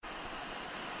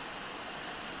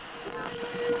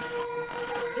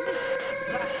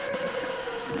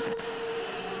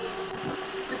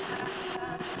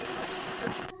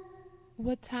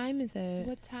What time is it?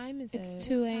 It's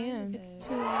 2 a.m.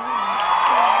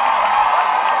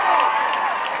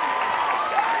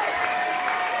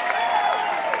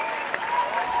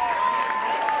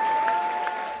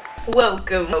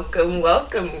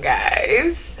 Welcome,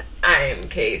 guys. I am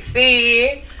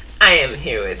KC. I am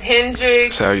here with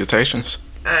Hendrix. Salutations.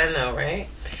 I know, right?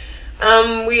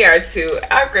 We are two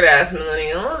awkward-ass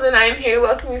millennials, and I'm here to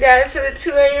welcome you guys to the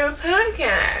 2 a.m.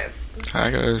 podcast.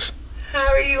 Hi, guys. How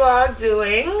are you all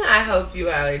doing? I hope you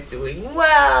all are doing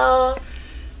well.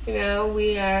 You know,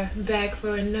 we are back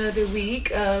for another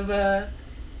week of,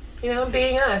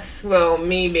 being us. Well,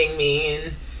 me being me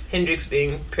and Hendrix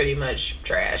being pretty much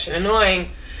trash and annoying.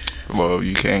 Well,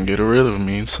 you can't get rid of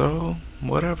me, so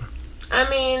whatever. I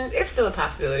mean, it's still a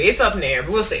possibility. It's up in the air,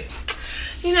 but we'll see.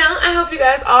 You know, I hope you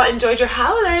guys all enjoyed your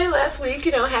holiday last week.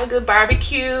 You know, had good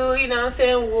barbecue, you know what I'm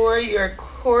saying? Wore your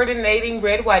coordinating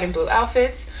red, white, and blue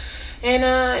outfits. And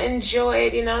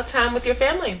enjoyed, time with your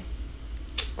family.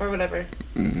 Or whatever.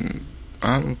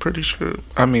 I'm pretty sure.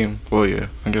 I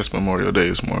guess Memorial Day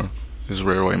is red,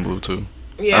 white, and blue too.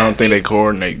 Yeah, I don't think they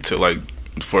coordinate till like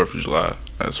the 4th of July.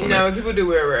 That's when people do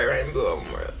wear red, white, and blue on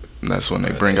Memorial. That's when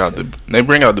they bring out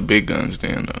the big guns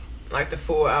then though. Like the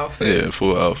full outfit. Yeah,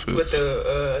 full outfit. With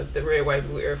the red, white,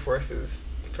 blue Air Forces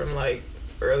from like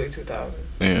early 2000s.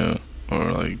 Yeah.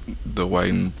 Or like the white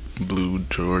and blue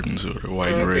Jordans or the white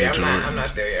and red Jordans. I'm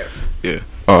not there yet. Yeah,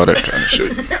 all that kind of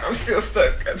shit. I'm still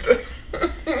stuck at the...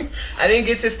 I didn't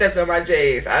get to step on my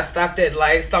J's. I stopped at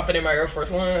like stomping in my Air Force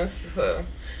Ones. So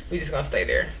we just gonna stay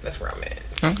there. That's where I'm at.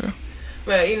 Okay.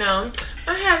 But I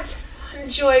have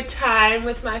enjoyed time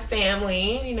with my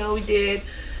family. We did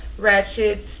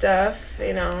ratchet stuff.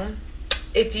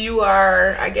 If you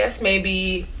are, I guess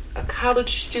maybe a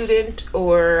college student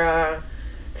or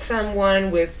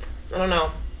someone with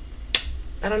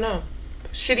I don't know,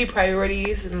 shitty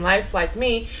priorities in life like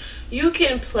me, you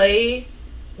can play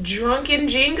drunken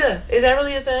Jenga. Is that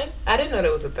really a thing? I didn't know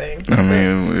that was a thing. I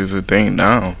mean, it's a thing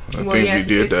now. I think we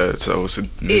did that, so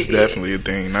it's definitely a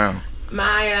thing now.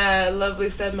 My lovely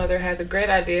stepmother had the great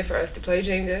idea for us to play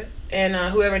Jenga, and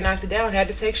whoever knocked it down had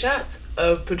to take shots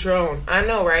of Patron. I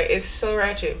know, right? It's so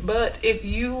ratchet. But if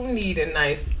you need a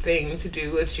nice thing to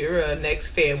do with your next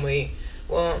family,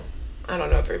 well, I don't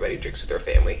know if everybody drinks with their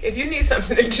family. If you need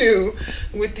something to do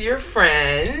with your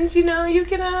friends, you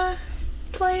can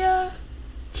play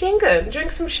Jenga,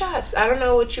 drink some shots. I don't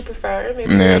know what you prefer.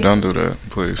 Maybe don't do that,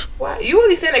 please. Why? You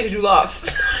only saying that because you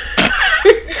lost.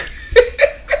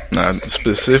 I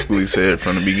specifically said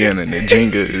from the beginning that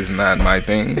Jenga is not my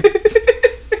thing.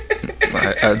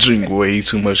 I drink way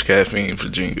too much caffeine for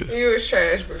Jenga. You was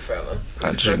trash, big fella.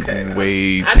 I drink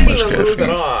way too much caffeine. I didn't even lose at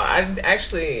all. I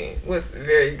actually was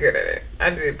very good at it. I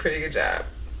did a pretty good job.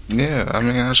 Yeah, I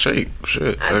mean, I shake.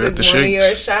 Shit, I took got the one of shakes.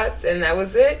 your shots, and that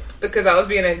was it. Because I was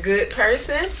being a good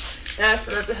person. And I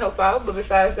still had to help out. But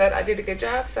besides that, I did a good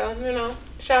job. So,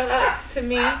 shout outs to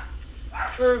me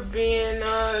for being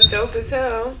dope as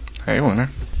hell. Hey, winner.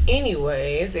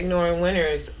 Anyways, ignoring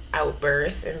Winner's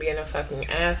outburst and being a fucking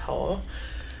asshole.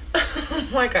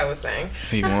 Like I was saying.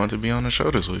 He wanted to be on the show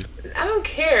this week. I don't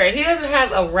care. He doesn't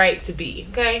have a right to be,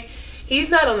 okay? He's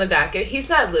not on the docket. He's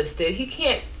not listed. He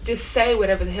can't just say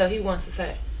whatever the hell he wants to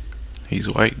say. He's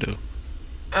white, though.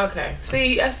 Okay.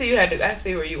 See, I see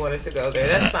where you wanted to go there.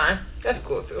 That's fine. That's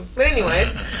cool, too. But anyways,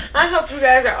 I hope you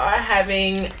guys are all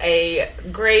having a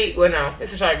great... Well, no.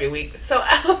 It's a short week. So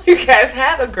I hope you guys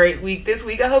have a great week this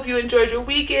week. I hope you enjoyed your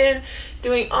weekend,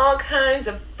 doing all kinds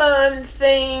of fun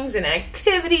things and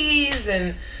activities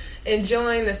and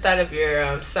enjoying the start of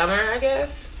your summer, I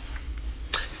guess.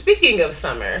 Speaking of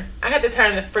summer, I had to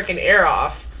turn the freaking air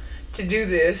off to do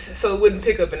this so it wouldn't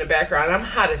pick up in the background. I'm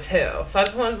hot as hell, so I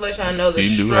just wanted to let y'all know the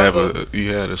struggle.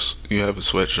 You have a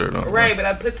sweatshirt on, right? But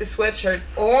I put the sweatshirt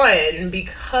on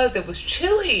because it was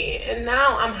chilly, and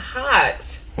now I'm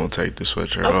hot. We'll take the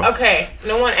sweatshirt off. Okay,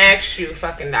 no one asked you,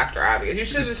 fucking Dr.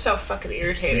 Obvious. You're just so fucking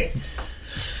irritating.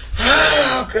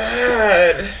 Oh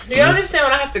God! Do you understand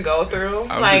what I have to go through?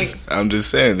 I'm just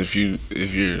saying, if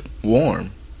you're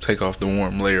warm, take off the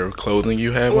warm layer of clothing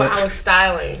you have. Well, I was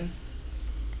styling.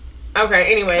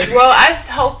 Okay, anyways. Well, I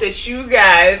hope that you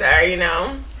guys are,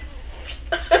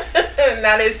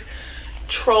 not as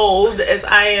trolled as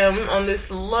I am on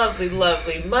this lovely,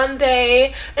 lovely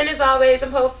Monday. And as always,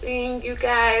 I'm hoping you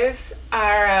guys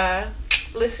are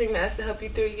listening to us to help you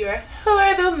through your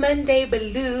horrible Monday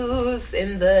blues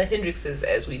and the Hendrixes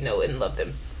as we know and love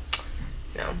them.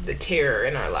 The terror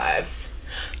in our lives.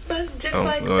 But just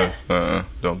like that.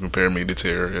 Don't compare me to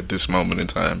Terror at this moment in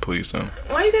time, please don't.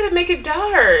 Why you gotta make it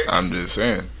dark? I'm just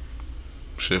saying.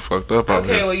 Shit fucked up out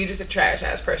here. Okay, well, you just a trash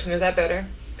ass person. Is that better?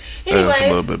 That's a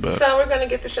little bit better. So we're gonna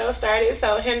get the show started.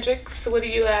 So Hendrix, what do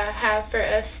you have for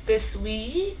us this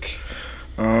week?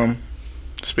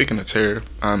 Speaking of terror,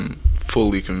 I'm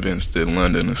fully convinced that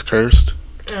London is cursed.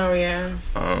 Oh yeah.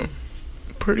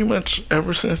 Pretty much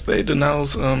ever since they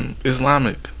denounced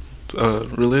Islamic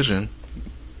religion,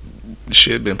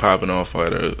 shit been popping off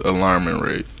at an alarming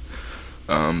rate.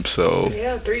 So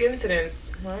yeah, 3 incidents,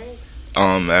 right?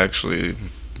 Actually,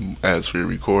 as we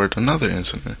record, another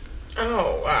incident.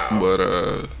 Oh wow. But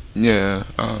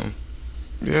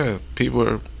yeah, people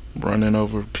are running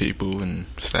over people and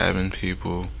stabbing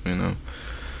people, you know.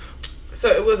 So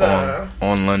it was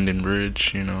on London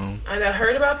Bridge, you know. And I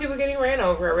heard about people getting ran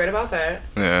over. I read about that.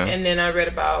 Yeah. And then I read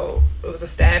about it was a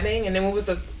stabbing, and then was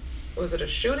it a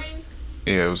shooting?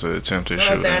 Yeah, it was an attempted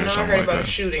shooting. I know I heard about a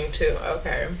shooting too.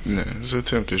 Okay. Yeah, it was an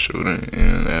attempted shooting,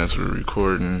 and as we're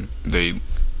recording, they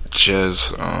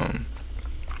just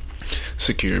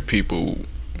secured people.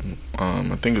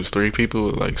 I think it was 3 people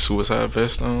with like suicide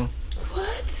vests on.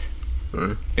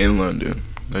 What? In London.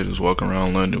 They just walking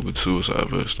around London with suicide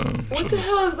vests on. What the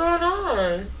hell is going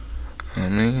on? I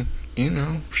mean, you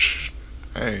know,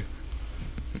 hey,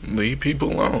 leave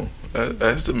people alone.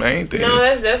 That's the main thing. No,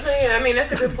 that's definitely. I mean,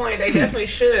 that's a good point. They definitely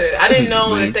should. I didn't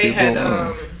know that they had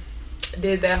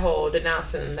did that whole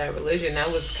denouncing that religion. That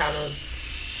was kind of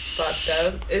fucked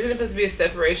up. Isn't it supposed to be a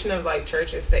separation of like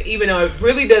church and state? Even though it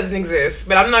really doesn't exist.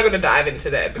 But I'm not going to dive into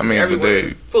that because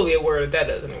everyone's fully aware that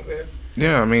doesn't exist.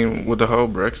 Yeah, I mean, with the whole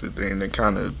Brexit thing, they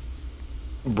kind of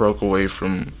broke away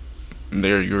from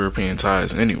their European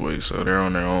ties anyway, so they're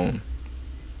on their own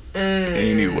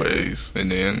anyways.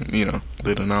 And then, you know,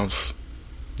 they denounced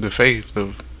the faith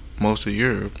of most of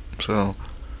Europe. So,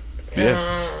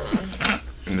 yeah,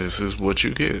 this is what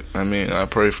you get. I mean, I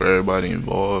pray for everybody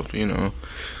involved, you know.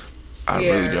 I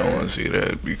really don't want to see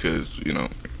that because, you know,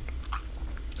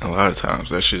 a lot of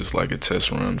times that shit's like a test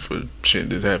run for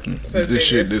shit that's happening. This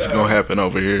shit that's gonna happen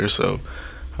over here, so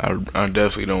I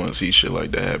definitely don't want to see shit like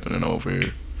that happening over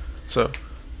here. So,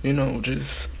 you know,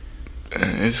 just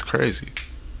it's crazy.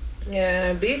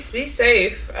 Yeah, be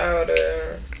safe out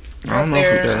I don't know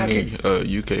if we got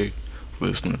any UK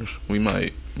listeners. We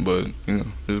might, but you know,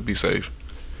 it'll be safe.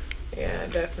 Yeah,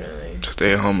 definitely.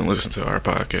 Stay at home and listen to our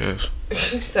podcast.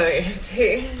 So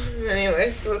irritating.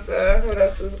 Anyways, what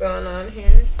else is going on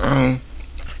here? I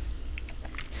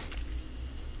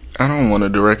don't want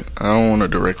to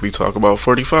directly talk about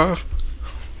 45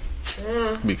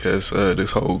 because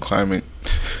this whole climate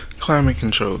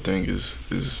control thing is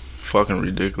fucking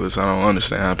ridiculous. I don't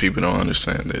understand how people don't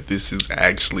understand that this is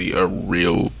actually a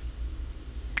real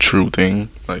true thing.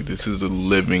 Like, this is a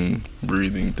living,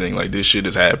 breathing thing. Like, this shit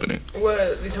is happening.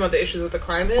 What, you talking about the issues with the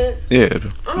climate? Yeah.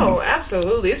 Oh,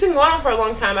 absolutely. It's been going on for a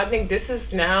long time. I think this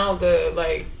is now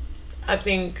I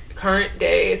think current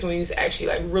day is when it's actually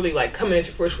like really like coming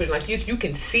into fruition. Like you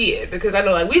can see it because I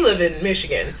know like we live in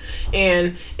Michigan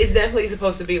and it's definitely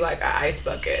supposed to be like an ice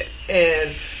bucket,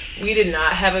 and we did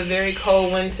not have a very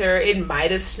cold winter. It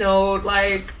might have snowed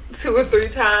like 2 or 3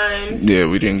 times. Yeah,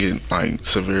 we didn't get like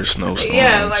severe snowstorms.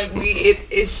 Yeah, like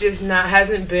it's just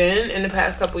hasn't been in the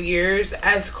past couple years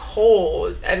as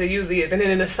cold as it usually is, and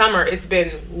then in the summer it's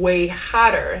been way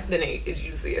hotter than it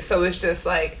usually is. So it's just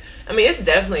like, I mean, it's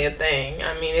definitely a thing.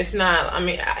 I mean, it's not. I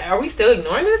mean, are we still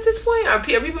ignoring it at this point? Are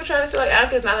people trying to still like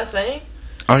act it's not a thing?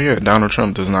 Oh yeah, Donald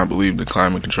Trump does not believe that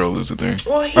climate control is a thing.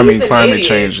 Well, climate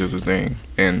change is a thing,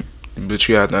 but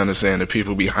you have to understand that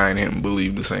people behind him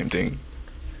believe the same thing.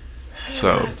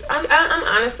 So I'm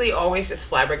honestly always just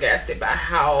flabbergasted by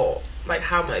how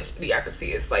much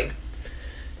bureaucracy is like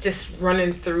just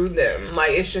running through them.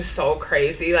 Like, it's just so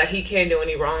crazy. Like, he can't do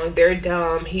any wrong. They're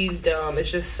dumb. He's dumb. It's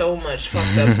just so much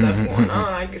fucked up stuff going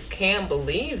on. I just can't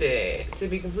believe it. To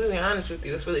be completely honest with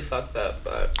you, it's really fucked up.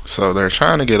 But so they're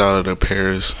trying to get out of the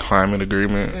Paris Climate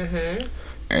Agreement,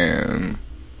 and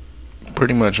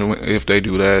pretty much if they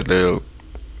do that,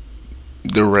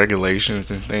 the regulations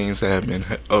and things that have been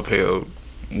upheld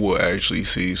will actually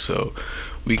cease. So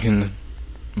we can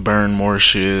burn more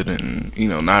shit and, you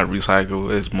know, not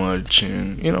recycle as much,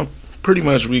 and, you know, pretty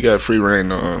much we got free reign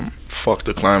to fuck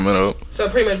the climate up. So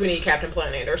pretty much we need Captain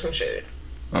Planet or some shit.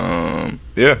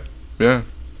 Yeah.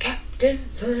 Captain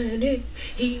Planet,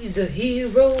 he's a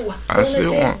hero. I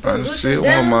still want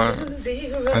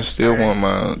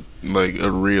my like a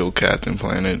real Captain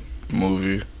Planet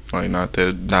movie. Like, not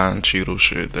that Don Cheadle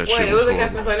shit. That shit Wait, it was a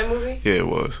Captain Planet movie? Yeah, it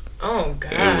was. Oh,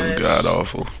 God. It was god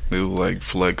awful. It was like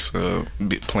Flex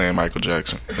playing Michael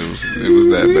Jackson. It was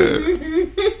that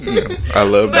bad. Yeah, I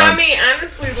love But I mean,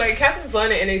 honestly, like, Captain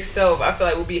Planet in itself, I feel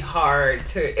like would be hard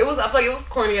to... I feel like it was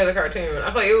corny as a cartoon.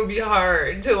 I feel like it would be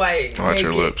hard to, like... Watch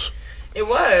your lips. It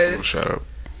was. Oh, shut up.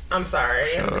 I'm sorry.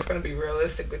 Shut I'm just up. going to be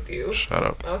realistic with you. Shut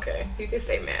up. Okay. You can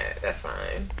stay mad. That's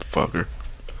fine. Fucker.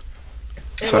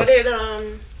 And So- what did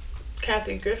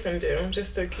Kathy Griffin do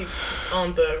just to keep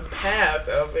on the path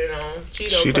of, Cheeto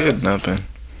She Puffs? did nothing.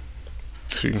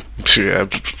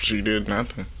 She did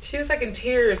nothing. She was like in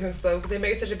tears and stuff because they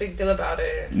made such a big deal about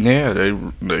it. Yeah,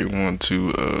 they want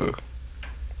to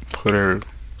put her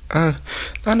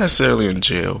not necessarily in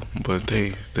jail, but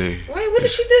they Wait, what did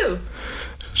she do?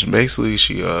 basically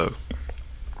she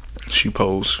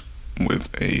posed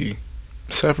with a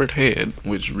severed head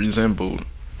which resembled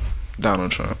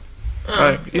Donald Trump.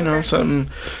 Something.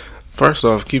 First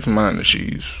off, keep in mind that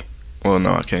she's... Well,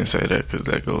 no, I can't say that because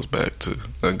that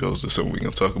goes to something we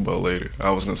can talk about later.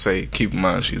 I was going to say, keep in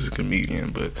mind she's a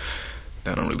comedian, but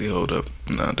that don't really hold up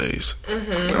nowadays.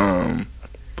 Mm-hmm.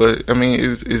 But, I mean,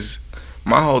 it's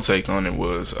my whole take on it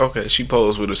was, okay, she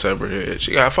posed with a severed head.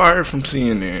 She got fired from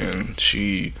CNN.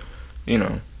 She,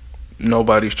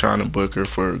 nobody's trying to book her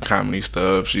for comedy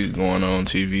stuff. She's going on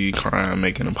TV crying,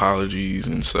 making apologies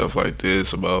and stuff like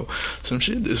this about some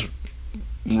shit that's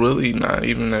really not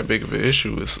even that big of an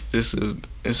issue.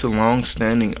 It's a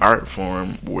long-standing art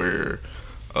form where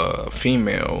a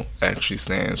female actually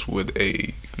stands with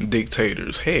a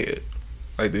dictator's head.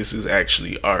 Like, this is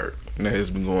actually art that has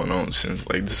been going on since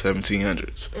like the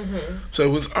 1700s. Mm-hmm. So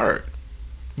it was art.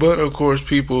 But of course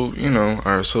people,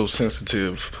 are so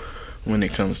sensitive when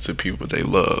it comes to people they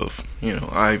love.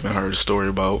 I even heard a story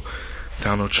about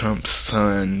Donald Trump's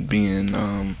son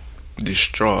being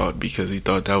distraught because he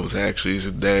thought that was actually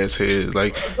his dad's head.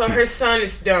 Like, so her son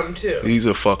is dumb too. He's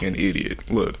a fucking idiot.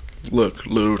 Look,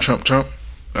 little Trump. All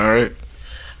right.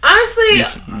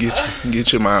 Honestly,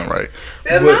 get your mind right.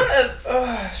 The amount of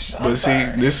but see,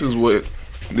 this is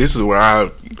where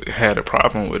I had a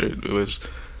problem with it. It was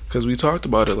because we talked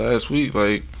about it last week.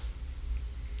 Like,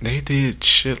 they did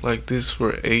shit like this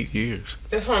for 8 years.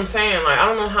 That's what I'm saying. Like, I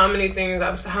don't know how many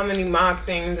mock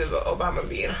things of Obama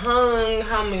being hung,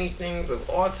 how many things of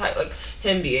all type, like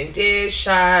him being dead,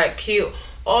 shot, killed,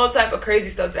 all type of crazy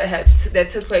stuff that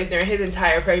took place during his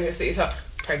entire pregnancy.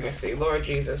 Lord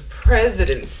Jesus,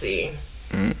 presidency.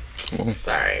 Well,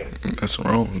 sorry, that's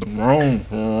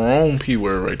wrong P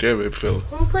word right there, baby fella.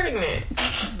 Who pregnant?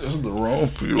 This is the wrong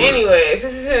P word. Anyways,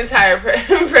 this is his entire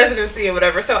presidency or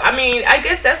whatever. So I mean, I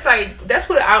guess that's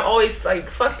what I always like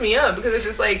fucks me up because it's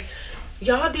just like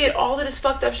y'all did all of this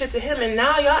fucked up shit to him, and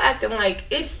now y'all acting like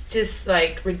it's just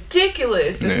like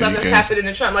ridiculous. The stuff that's happening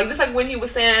to Trump, like just like when he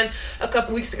was saying a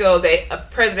couple weeks ago that a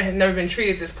president has never been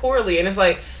treated this poorly, and it's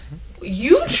like.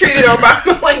 You treated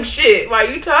Obama like shit. Why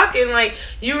you talking like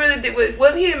you really did?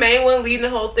 Wasn't he the main one leading the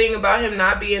whole thing about him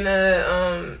not being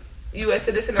a U.S.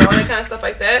 citizen and all that kind of stuff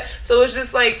like that? So it's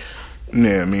just like,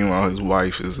 yeah. Meanwhile, his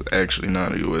wife is actually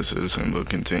not a U.S. citizen, but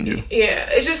continue. Yeah,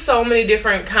 it's just so many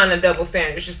different kind of double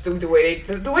standards. Just the way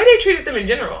they treated them in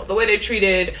general, the way they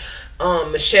treated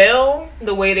Michelle,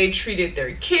 the way they treated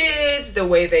their kids, the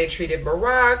way they treated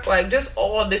Barack, like just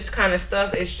all this kind of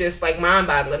stuff is just like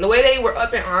mind-boggling. The way they were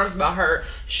up in arms about her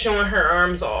showing her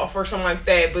arms off or something like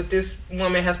that, but this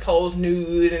woman has posed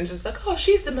nude and just like, oh,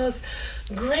 she's the most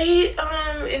great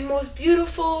and most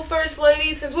beautiful first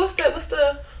lady since what's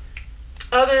the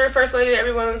other first lady that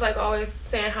everyone's like always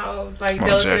saying how like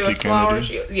delicate with flowers.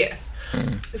 Yes.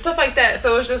 And stuff like that.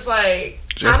 So it's just like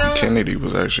Jackie Kennedy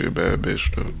was actually a bad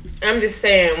bitch though. I'm just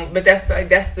saying, but that's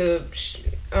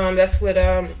what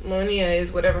Melania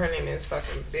is, whatever her name is,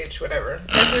 fucking bitch, whatever.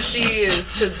 That's what she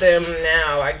is to them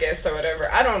now, I guess, or whatever.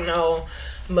 I don't know,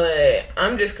 but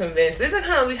I'm just convinced. This is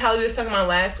kind of how we was talking about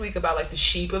last week about like the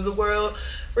sheep of the world.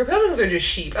 Republicans are just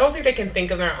sheep. I don't think they can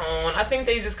think of their own. I think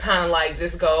they just kind of like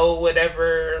just go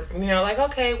whatever, like,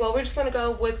 okay, well, we're just going to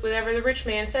go with whatever the rich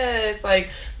man says. Like,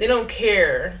 they don't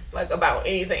care, like, about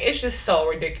anything. It's just so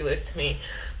ridiculous to me.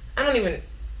 I don't even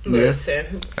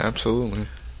listen. Absolutely.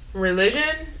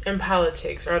 Religion and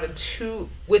politics are the two.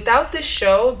 Without this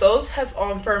show, those have,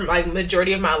 for like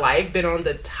majority of my life, been on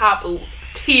the top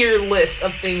tier list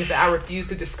of things that I refuse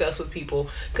to discuss with people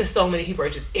because so many people are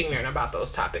just ignorant about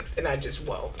those topics and I just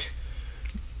won't.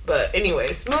 But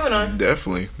anyways, moving on.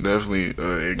 Definitely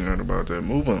ignorant about that.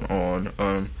 Moving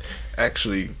on.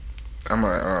 Actually, I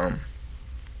might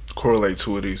correlate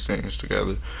two of these things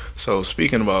together. So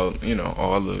speaking about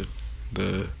all the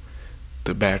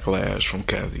backlash from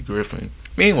Kathy Griffin.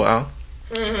 Meanwhile,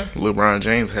 LeBron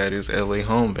James had his LA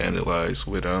home vandalized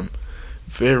with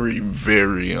very,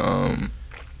 very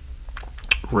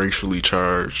racially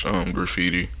charged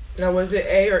graffiti. Now, was it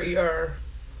A or ER?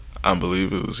 I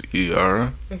believe it was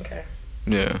ER. Okay.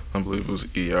 Yeah, I believe it was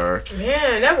ER.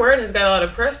 Man, that word has got a lot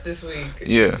of press this week.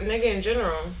 Yeah. Nigga in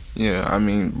general. Yeah, I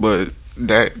mean, but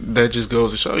that just goes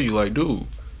to show you, like, dude,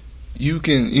 you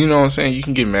can, you know what I'm saying, you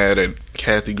can get mad at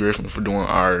Kathy Griffin for doing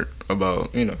art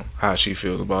about, you know, how she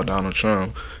feels about Donald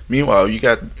Trump. Meanwhile, you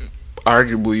got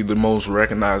arguably the most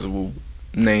recognizable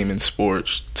name in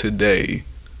sports today.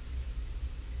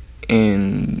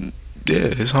 And,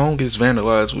 yeah, his home gets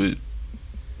vandalized with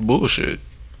bullshit.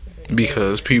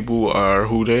 Because people are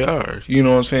who they are. You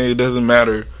know what I'm saying? It doesn't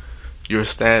matter your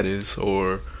status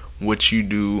or what you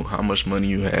do, how much money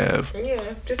you have.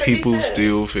 Yeah, just like people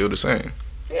still feel the same.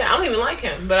 Yeah, I don't even like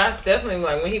him, but I definitely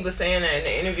like when he was saying that in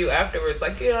the interview afterwards.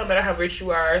 Like, no matter how rich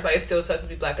you are, it's like it still sucks to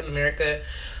be black in America.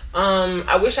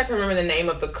 I wish I could remember the name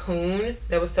of the coon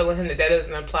that was telling him that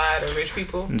doesn't apply to rich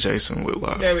people. Jason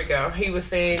Whitlock. There we go. He was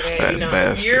saying that, Fat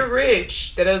bastard. You're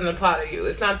rich, that doesn't apply to you.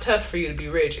 It's not tough for you to be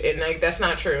rich, and like that's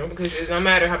not true because no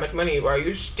matter how much money you are,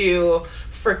 you're still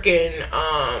freaking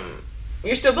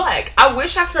you're still black. I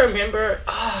wish I could remember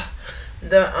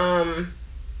the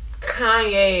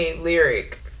Kanye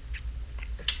lyric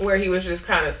where he was just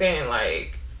kind of saying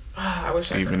like, I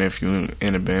wish even if you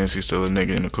in a band, you're still a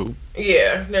nigga in a coupe.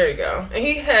 Yeah, there you go. And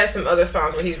he has some other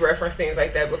songs where he's referenced things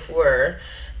like that before,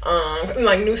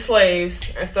 like New Slaves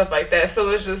and stuff like that. So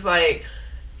it's just like,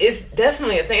 it's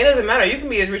definitely a thing. It doesn't matter. You can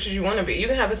be as rich as you want to be. You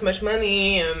can have as much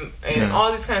money and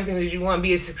all these kind of things as you want.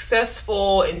 Be as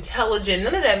successful, intelligent.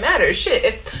 None of that matters.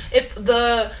 Shit. If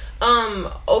the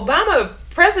Obama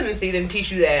presidency didn't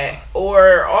teach you that,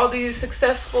 or all these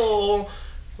successful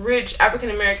rich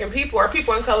African American people or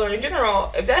people in color in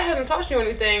general, if that hasn't taught you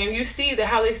anything and you see that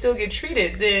how they still get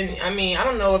treated, then I mean, I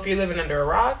don't know if you're living under a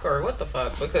rock or what the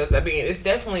fuck, because I mean, it's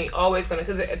definitely always gonna,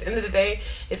 because at the end of the day,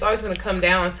 it's always gonna come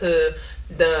down to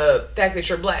the fact that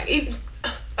you're black.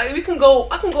 Like I can go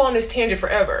on this tangent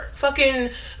forever.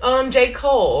 Fucking J.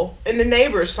 Cole in the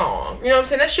Neighbors song. You know what I'm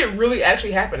saying? That shit really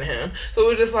actually happened to him. So it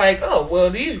was just like, oh,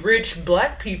 well, these rich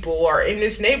black people are in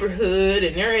this neighborhood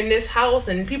and they're in this house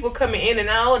and people coming in and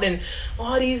out and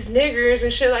all these niggers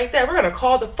and shit like that. We're gonna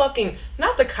call the fucking,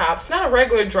 not the cops, not a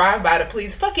regular drive-by to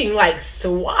police, fucking like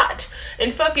SWAT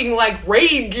and fucking like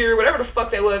raid gear, whatever the fuck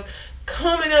that was,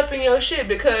 coming up in your shit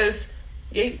because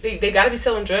they gotta be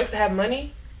selling drugs to have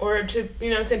money. Or to, you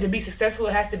know what I'm saying, to be successful,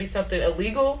 it has to be something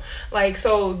illegal. Like,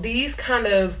 so these kind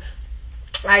of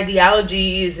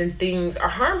ideologies and things are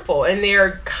harmful and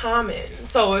they're common.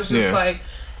 So it's just like,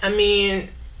 I mean,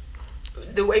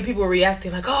 the way people are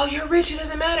reacting, like, oh, you're rich, it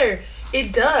doesn't matter.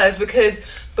 It does, because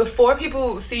before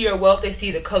people see your wealth, they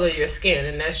see the color of your skin.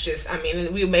 And that's just, I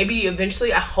mean, we maybe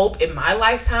eventually, I hope in my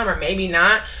lifetime, or maybe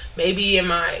not, maybe in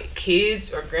my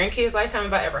kids' or grandkids' lifetime,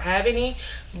 if I ever have any.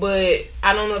 But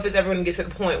I don't know if it's ever going to get to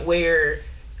the point where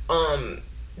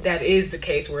that is the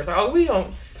case, where it's like, oh, we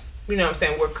don't, you know what I'm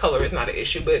saying, where color is not an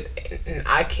issue. But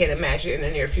I can't imagine it in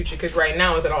the near future, because right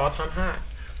now it's at all-time high.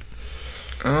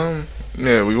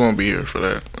 Yeah, we won't be here for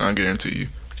that. I guarantee you.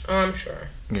 I'm sure.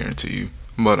 Guarantee you.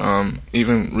 But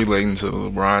even relating to the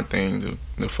LeBron thing,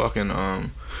 the fucking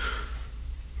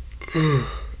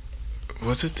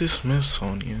was it the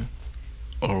Smithsonian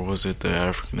or was it the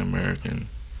African American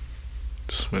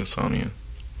Smithsonian?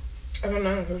 I don't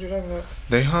know. What you talking about?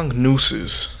 They hung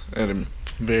nooses at a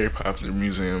very popular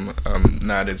museum.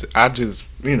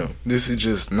 You know, this is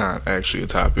just not actually a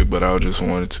topic, but I just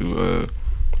wanted to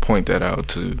point that out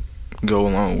to go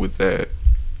along with that.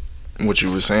 What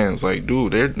you were saying is like,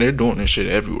 dude, they're doing this shit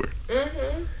everywhere.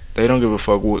 Mm-hmm. They don't give a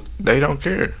fuck what. They don't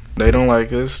care. They don't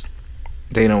like us.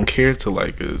 They don't care to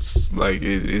like us. Like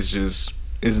it's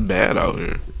bad out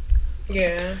here.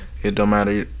 Yeah. It don't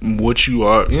matter what you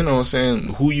are. You know what I'm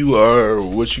saying? Who you are or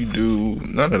what you do.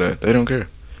 None of that. They don't care.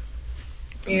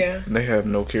 Yeah. They have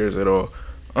no cares at all.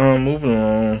 Moving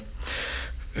along.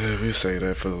 We'll say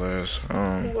that for the last.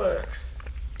 What?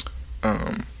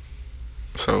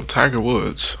 So Tiger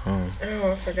Woods. I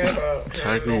forgot about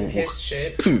his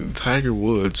shit. Tiger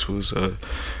Woods was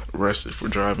arrested for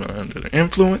driving under the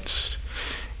influence,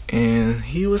 and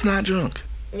he was not drunk.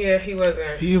 Yeah, he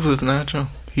wasn't. He was not drunk.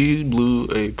 He blew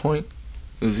a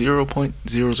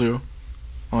 0.00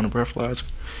 on a breathalyzer.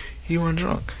 He wasn't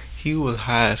drunk. He was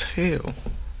high as hell.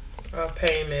 Off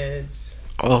pain meds.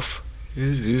 Off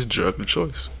his drug of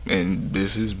choice, and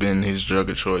this has been his drug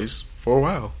of choice for a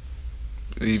while.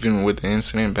 Even with the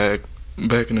incident back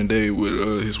in the day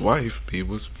with his wife, he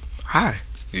was high.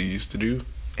 He used to do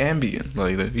Ambien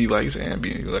like that. He likes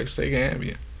Ambien. He likes taking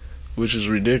Ambien. which is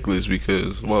ridiculous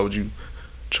because why would you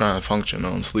try and function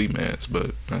on sleep meds?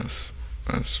 But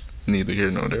that's neither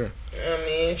here nor there. I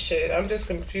mean, shit. I'm just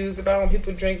confused about when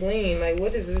people drink lean. Like,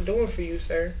 what is it doing for you,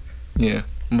 sir? Yeah,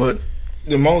 but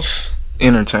the most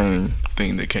entertaining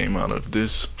thing that came out of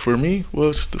this for me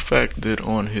was the fact that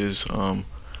on his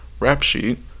rap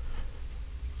sheet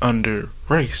under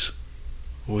race,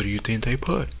 what do you think they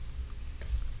put?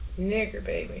 Nigger,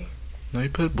 baby. They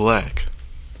put black,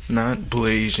 not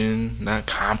Blasian, not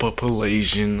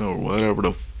Compapalasian, or whatever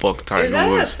the fuck title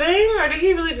was. Is that a thing, or did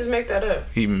he really just make that up?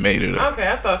 He made it up. Okay,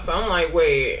 I thought so. I'm like,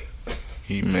 wait.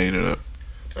 He made it up.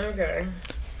 Okay.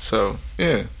 So,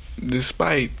 yeah,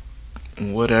 despite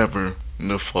whatever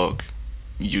the fuck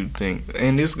you think,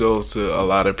 and this goes to a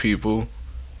lot of people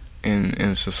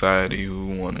in society who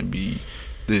want to be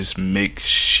this mixed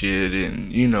shit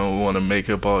and, you know, want to make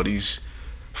up all these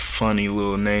funny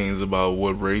little names about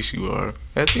what race you are.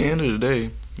 At the end of the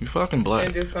day, you fucking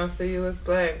black. They're just gonna see you as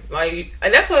black. Like,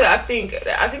 and that's what I think.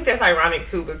 I think that's ironic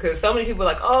too, because so many people are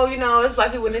like, oh, you know, it's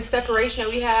black people in this separation that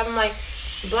we have. I'm like,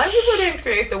 black people didn't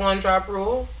create the one drop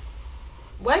rule.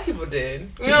 White people did.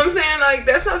 You know what I'm saying? Like,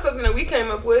 that's not something that we came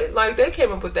up with. Like, they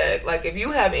came up with that. Like, if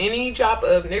you have any drop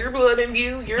of nigger blood in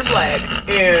you, you're black.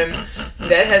 And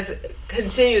that has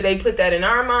continued. They put that in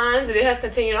our minds, and it has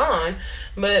continued on.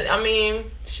 But, I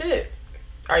mean, shit.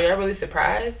 Are y'all really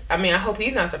surprised? I mean, I hope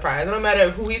he's not surprised. No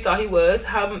matter who he thought he was,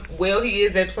 how well he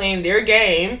is at playing their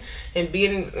game and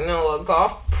being, you know, a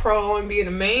golf pro and being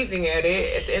amazing at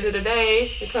it. At the end of the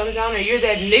day, it comes down to you're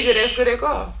that nigga that's good at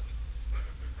golf.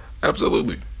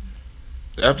 Absolutely.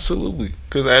 Absolutely.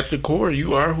 Because at the core,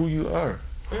 you are who you are.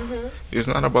 Mm-hmm. It's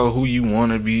not about who you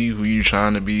want to be, who you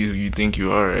trying to be, who you think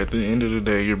you are. At the end of the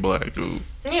day, you're black, dude.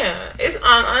 Yeah, it's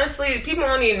honestly, people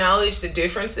only acknowledge the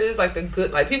differences, like the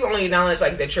good, like people only acknowledge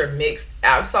like that you're mixed.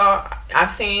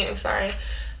 I've seen,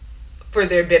 for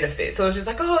their benefit. So it's just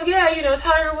like, oh yeah, you know,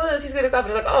 Tiger Woods, he's good at golf.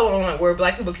 And it's like, oh, like where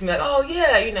black people can be like, oh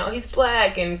yeah, you know, he's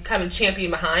black, and kind of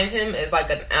champion behind him as like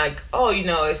oh, you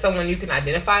know, as someone you can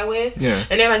identify with. Yeah.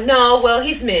 And they're like, no, well,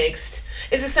 he's mixed.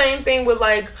 It's the same thing with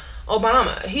like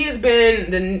Obama. He has been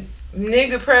the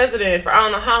nigga president for I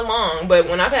don't know how long, but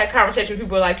when I've had conversations,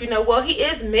 people are like, you know, well, he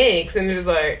is mixed, and it's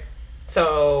like,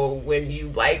 so when you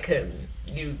like him,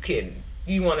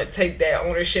 you want to take that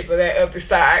ownership of that other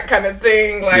side kind of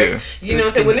thing, like, yeah, you know what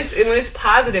I'm saying? When it's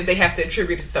positive, they have to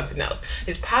attribute it to something else.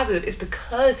 It's positive, it's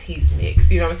because he's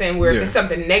mixed, you know what I'm saying? Where if it's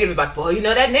something negative, like, well, you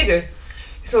know, that nigga.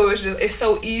 So it's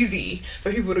so easy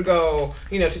for people to go,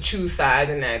 you know, to choose sides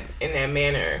in that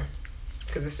manner,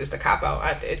 because it's just a cop out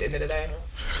at the end of the day.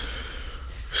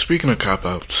 Speaking of cop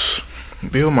outs,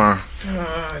 Bill Maher.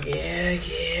 Oh yeah.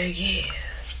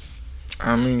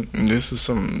 I mean, this is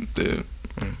something that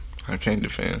I can't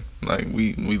defend. Like,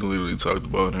 we literally talked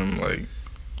about him like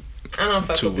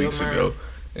 2 weeks ago,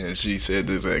 and she said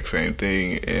the exact same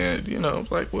thing. And, you know,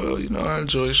 like, well, you know, I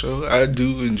enjoy his show. I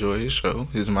do enjoy his show.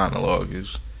 His monologue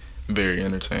is very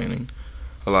entertaining.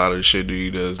 A lot of the shit that he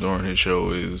does during his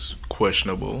show is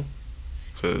questionable,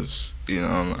 because, you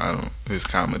know, his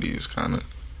comedy is kind of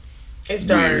it's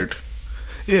weird. Dark.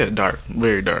 Yeah, dark.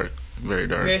 Very dark. Very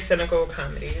dark. Very cynical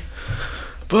comedy.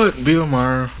 But Bill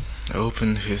Maher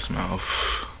opened his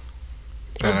mouth,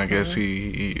 and I guess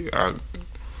I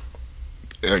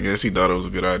guess he thought it was a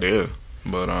good idea.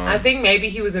 But I think maybe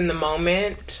he was in the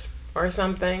moment or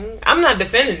something. I'm not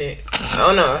defending it.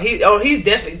 Oh no, he's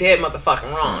definitely dead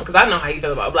motherfucking wrong, because I know how you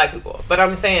feel about black people. But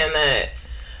I'm saying that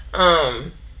I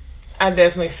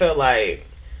definitely feel like,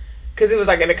 because it was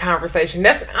like in a conversation.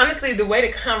 That's honestly the way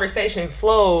the conversation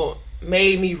flowed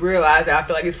made me realize that I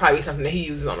feel like it's probably something that he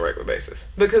uses on a regular basis.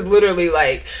 Because literally,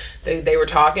 like, they were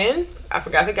talking. I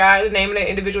forgot the name of the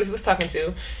individual he was talking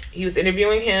to. He was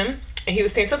interviewing him, and he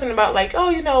was saying something about, like, oh,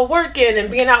 you know, working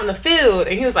and being out in the field.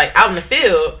 And he was like, out in the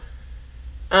field?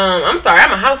 I'm sorry,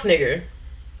 I'm a house nigger.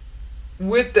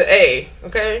 With the A,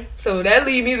 okay? So that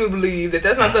lead me to believe that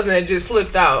that's not something that just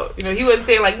slipped out. You know, he wasn't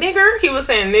saying, like, nigger. He was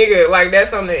saying nigga. Like, that's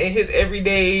something in his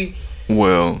everyday...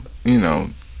 Well, you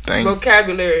know,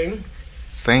 vocabulary.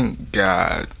 Thank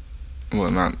God.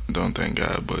 Well, don't thank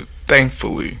God, but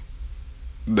thankfully,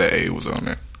 the A was on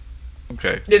there.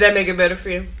 Okay. Did that make it better for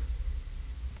you?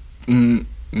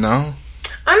 No.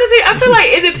 Honestly, I feel like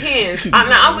it depends.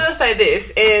 Now, I will say this,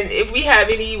 and if we have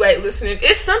any white listeners,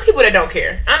 it's some people that don't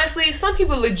care. Honestly, some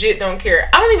people legit don't care.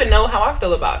 I don't even know how I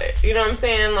feel about it. You know what I'm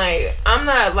saying? Like, I'm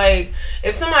not like,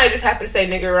 if somebody just happened to say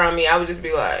nigga around me, I would just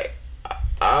be like,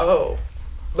 oh.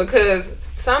 Because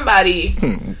somebody...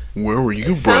 Where were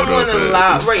you brought up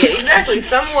at? Right, yeah, exactly.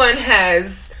 Someone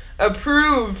has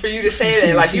approved for you to say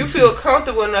that. Like, you feel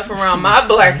comfortable enough around my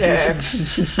black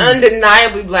ass,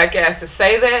 undeniably black ass, to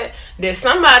say that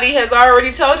somebody has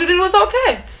already told you that it was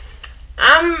okay.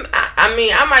 I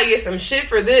mean, I might get some shit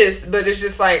for this, but it's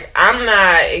just like, I'm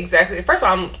not exactly, first of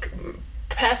all, I'm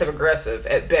passive aggressive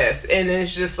at best, and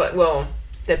it's just like, well,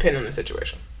 depending on the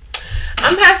situation.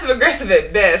 I'm passive aggressive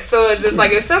at best, so it's just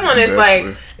like, if someone is like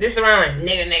this around like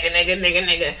nigga,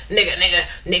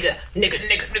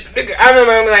 I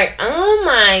remember I'm like, oh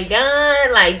my god,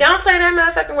 like, don't say that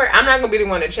motherfucking word. I'm not gonna be the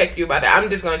one to check you about that.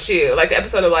 I'm just gonna chill, like the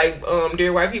episode of like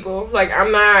Dear White People. Like,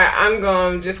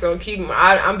 I'm just gonna keep.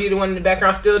 I'm be the one in the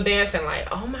background still dancing, like,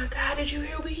 oh my god, did you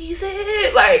hear what he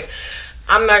said? Like,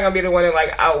 I'm not gonna be the one to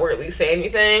like outwardly say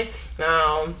anything.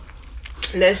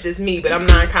 That's just me, but I'm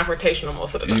non-confrontational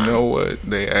most of the time. You know what?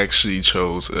 They actually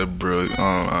chose a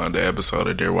brilliant the episode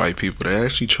of Dear White People. They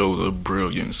actually chose a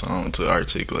brilliant song to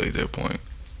articulate that point,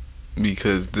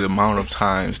 because the amount of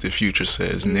times the Future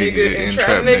says "nigga" and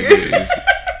 "trap nigga" is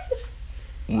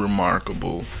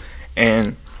remarkable.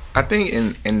 And I think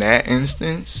in that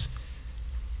instance,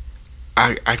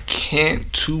 I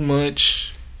can't too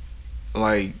much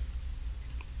like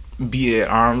be at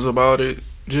arms about it.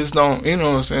 Just don't, you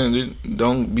know what I'm saying? Just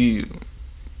don't be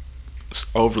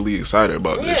overly excited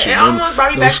about that shit. It almost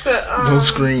brought me back to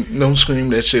don't scream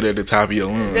that shit at the top of your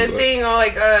lungs. That thing on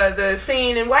like the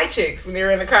scene in White Chicks when they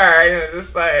were in the car, and it was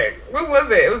just like, what was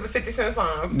it? It was the 50 Cent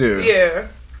song. Yeah.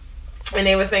 And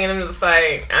they were singing, and it was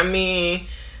like, I mean,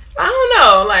 I don't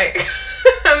know, like,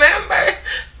 I'm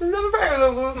probably gonna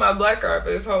lose my black card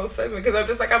for this whole segment, because I'm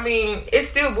just like, I mean, it's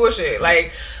still bullshit.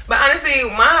 Like, but honestly,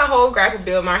 my whole gripe with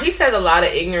Bill Maher, he says a lot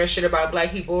of ignorant shit about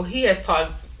black people. He has taught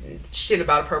shit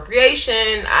about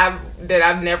appropriation that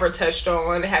I've never touched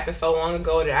on. It happened so long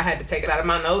ago that I had to take it out of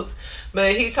my notes.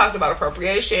 But he talked about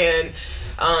appropriation.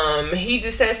 He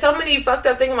just said so many fucked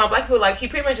up things about black people. Like, he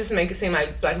pretty much just make it seem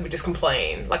like black people just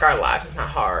complain, like our lives is not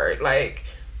hard. Like,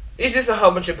 it's just a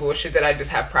whole bunch of bullshit that I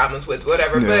just have problems with,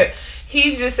 whatever. Yeah. But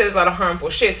he just says a lot of harmful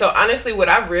shit. So honestly, what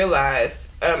I realized,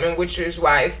 and which is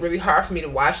why it's really hard for me to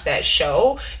watch that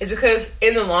show, is because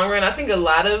in the long run, I think a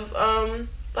lot of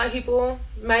black people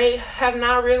may have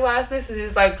not realized this. Is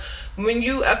just like,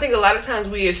 I think a lot of times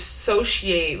we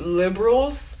associate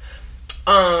liberals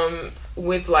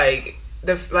with like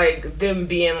them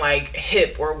being like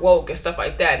hip or woke and stuff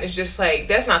like that. And it's just like,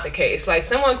 that's not the case. Like,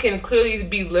 someone can clearly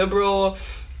be liberal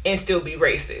and still be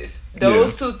racist.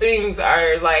 Those two things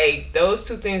are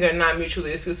not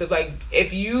mutually exclusive. Like,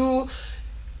 if you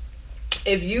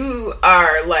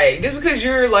are like, just because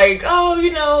you're like, oh,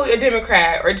 you know, a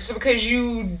Democrat, or just because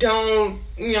you don't,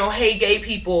 you know, hate gay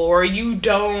people, or you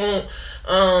don't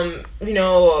you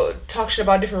know, talk shit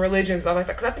about different religions and stuff like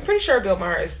that, because I'm pretty sure Bill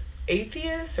Maher is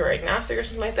atheist or agnostic or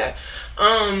something like that.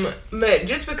 But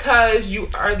just because you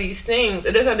are these things,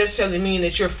 it doesn't necessarily mean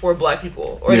that you're for black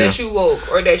people, or that you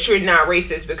woke, or that you're not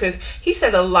racist, because he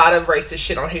says a lot of racist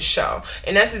shit on his show.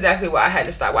 And that's exactly why I had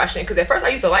to stop watching it, because at first I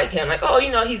used to like him, like, oh,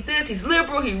 you know, he's this, he's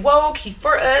liberal, he woke, he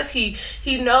for us, he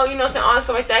know, you know, saying all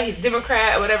stuff like that, he's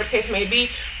Democrat, or whatever the case may be.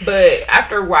 But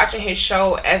after watching his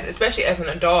show, especially as an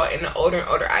adult, and the older and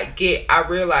older I get, I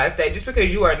realized that just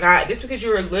because you're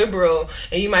a liberal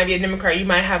and you might be a Democrat, we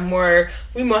might have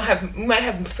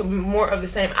some more of the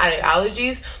same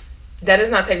ideologies. That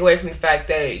does not take away from the fact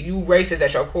that you racist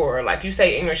at your core. Like, you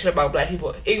say ignorant shit about black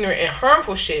people, ignorant and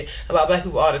harmful shit about black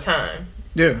people all the time.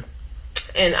 Yeah.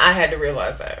 And I had to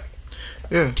realize that.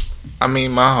 Yeah. I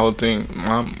mean, my whole thing,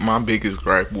 my biggest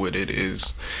gripe with it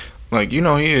is, like, you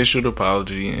know, he issued an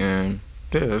apology, and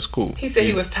yeah, that's cool. He said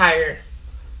he was tired.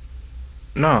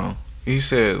 No. He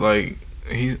said, like,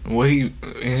 in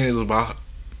his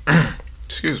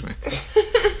excuse me.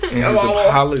 In his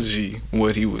apology,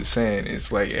 what he was saying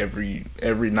is, like,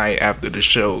 every night after the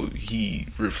show, he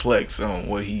reflects on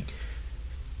what he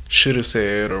should have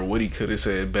said, or what he could have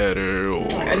said better, or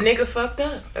a nigga fucked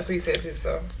up. That's what he said just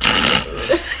so.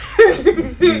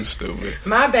 You stupid.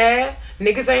 My bad.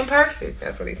 Niggas ain't perfect.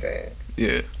 That's what he said.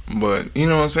 Yeah, but you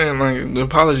know what I'm saying? Like, the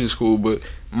apology is cool, but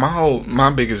my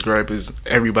biggest gripe is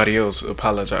everybody else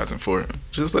apologizing for him.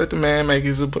 Just let the man make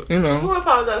his, you know. Who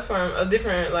apologized for him? A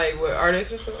different, like, what,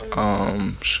 artist or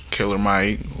something? Killer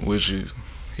Mike,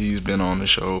 he's been on the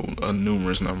show a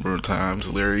numerous number of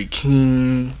times. Larry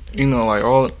King, you know, like,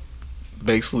 all,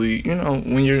 basically, you know,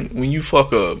 when you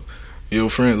fuck up, your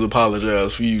friends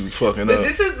apologize for you fucking up. But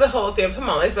this is the whole thing. Come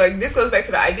on, it's like, this goes back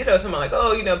to the idea of someone like,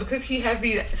 oh, you know, because he has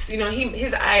these, you know,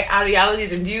 his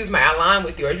ideologies and views might align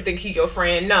with yours. You think he's your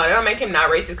friend? No, that don't make him not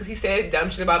racist, because he said dumb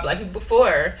shit about black people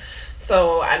before.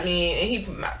 So, I mean, and he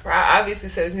obviously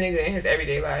says nigga in his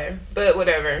everyday life. But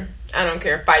whatever. I don't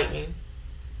care. Fight me.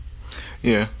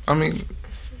 Yeah, I mean,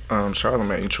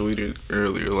 Charlamagne tweeted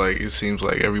earlier, like, it seems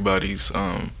like everybody's,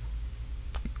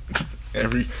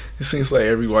 it seems like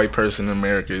every white person in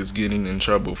America is getting in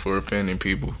trouble for offending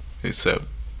people except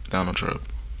Donald Trump.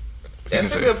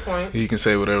 That's a good point. He can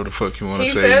say whatever the fuck you want to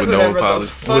He say says with no whatever the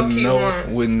fuck he want.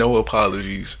 with no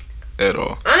apologies at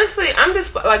all. Honestly, I'm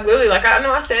just like literally like I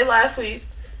know I said last week.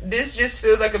 This just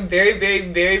feels like a very,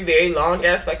 very, very, very long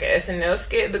ass like an SNL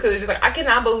skit because it's just like I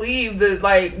cannot believe the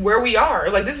like where we are.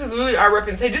 Like this is literally our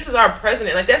representation. This is our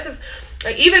president. Like that's just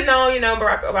like even though you know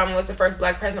Barack Obama was the first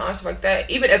black president and stuff like that.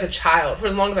 Even as a child, for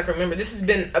as long as I can remember, this has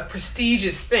been a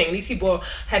prestigious thing. These people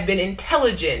have been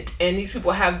intelligent, and these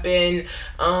people have been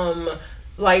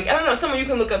like I don't know someone you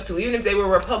can look up to. Even if they were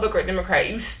Republican or Democrat,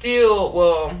 you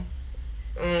still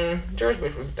George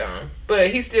Bush was dumb,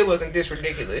 but he still wasn't this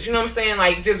ridiculous. You know what I'm saying?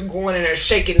 Like, just going in there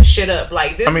shaking the shit up.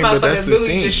 Like, this motherfucker is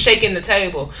literally just shaking the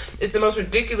table. It's the most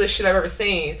ridiculous shit I've ever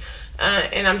seen.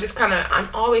 And I'm just I'm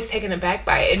always taken aback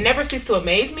by it. It never ceases to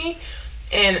amaze me.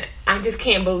 And I just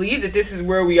can't believe that this is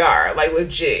where we are. Like,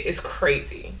 legit. It's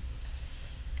crazy.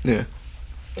 Yeah.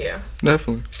 Yeah.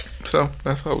 Definitely. So,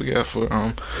 that's all we got for,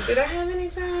 Did I have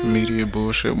anything? Media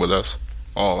bullshit. Well, that's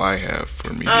all I have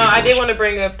for media I did want to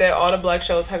bring up that all the black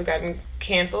shows have gotten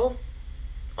canceled.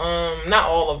 Not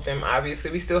all of them,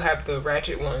 obviously. We still have the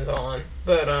ratchet ones on.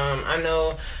 But I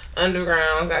know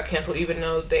Underground got canceled even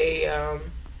though they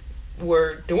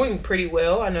were doing pretty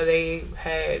well. I know they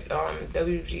had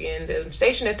WGN, the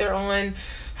station that they're on,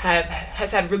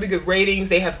 has had really good ratings.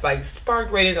 They have like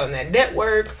sparked ratings on that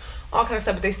network, all kind of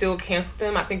stuff, but they still canceled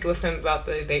them. I think it was something about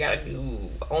they got a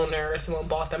new owner or someone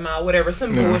bought them out, whatever,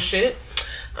 some bullshit.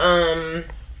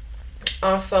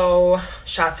 Also,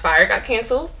 Shots Fired got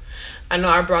canceled. I know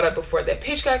I brought up before that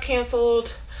Pitch got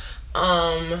canceled.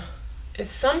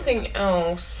 It's something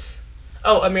else.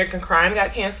 Oh, American Crime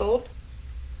got canceled.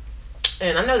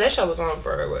 And I know that show was on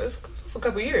for a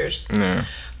couple years. Yeah.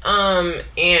 And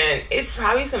it's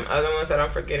probably some other ones that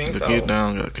I'm forgetting. The Get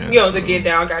Down got canceled. The Get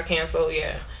Down got canceled,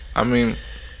 yeah. I mean,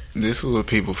 this is what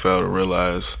people fail to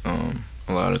realize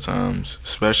a lot of times,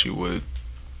 especially with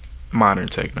modern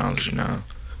technology now.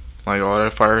 Like all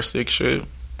that Fire Stick shit,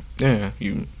 yeah,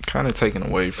 you kind of taken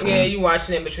away from. Yeah, you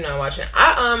watching it, but you're not watching it.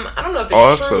 I don't know if it's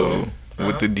also true.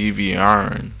 with the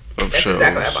DVRing of That's shows.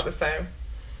 Exactly what I was about to say.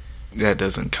 That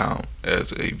doesn't count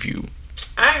as a view.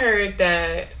 I heard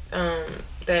that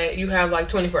that you have like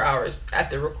 24 hours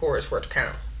after records for it to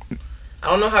count. I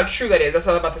don't know how true that is. That's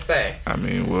all I'm about to say. I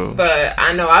mean, well... But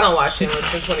I know I don't watch it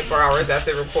within 24 hours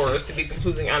after records, to be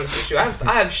completely honest with you. I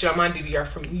have shit on my DVR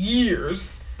from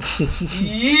years.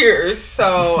 Years.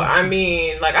 So, I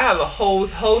mean, like, I have a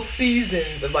whole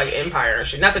seasons of, like, Empire and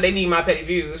shit. Not that they need my petty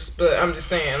views, but I'm just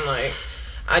saying, like,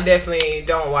 I definitely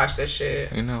don't watch that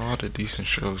shit. You know, all the decent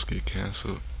shows get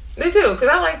canceled. They do, because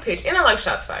I like Pitch, and I like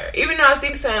Shots Fired. Even though I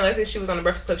think something like this, she was on the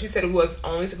Breakfast Club, she said it was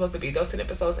only supposed to be those 10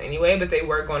 episodes anyway, but they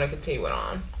were going to continue it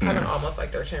on. Having almost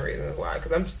like 13 reasons why,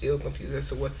 because I'm still confused as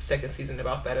to what the second season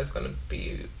about that is going to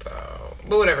be about.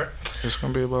 But whatever. It's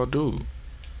going to be about dude.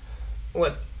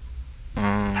 What? The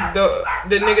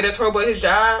nigga that's horrible at his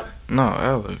job? No,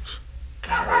 Alex.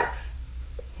 Alex.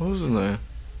 What was his name?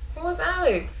 Who was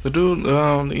Alex? The dude,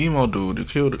 the emo dude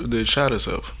that shot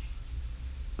himself.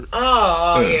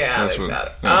 Oh, yeah, Alex. Yeah.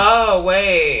 Oh,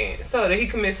 wait. So, did he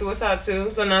commit suicide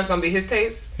too? So now it's going to be his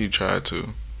tapes? He tried to.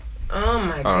 Oh,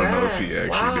 my God. I don't know if he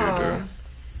actually did that.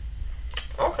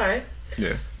 Okay.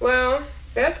 Yeah. Well,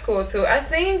 that's cool too. I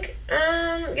think,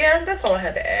 yeah, that's all I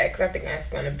had to add, because I think that's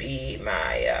going to be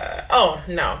my, oh,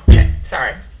 no.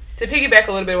 Sorry. To piggyback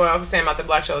a little bit what I was saying about the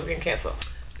black shows getting canceled.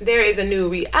 There is a new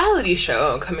reality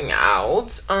show coming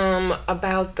out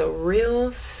about the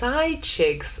real side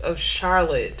chicks of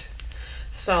Charlotte.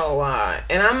 So,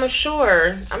 and I'm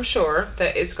sure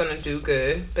that it's gonna do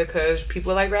good because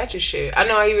people like ratchet shit. I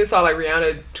know I even saw like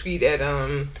Rihanna tweet at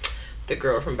the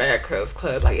girl from Bad Girls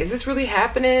Club, like, is this really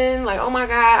happening? Like, oh my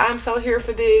God, I'm so here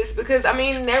for this, because I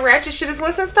mean that ratchet shit is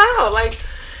what's in style. Like,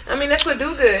 I mean, that's what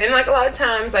do good. And, like, a lot of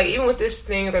times, like, even with this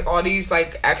thing, like, all these,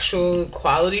 like, actual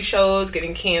quality shows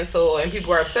getting canceled and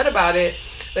people are upset about it.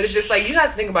 But it's just, like, you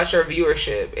have to think about your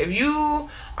viewership. If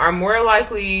you are more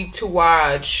likely to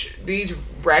watch these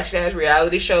ratchet-ass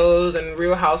reality shows and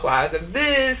Real Housewives of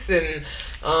this and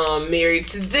Married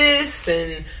to this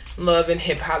and Love and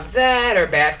Hip Hop that or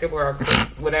basketball or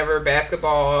whatever,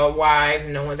 Basketball Wives,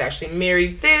 no one's actually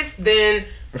married this, then...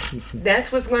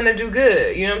 that's what's gonna do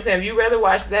good. You know what I'm saying? If you rather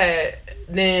watch that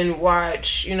than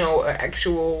watch, you know, an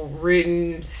actual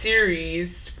written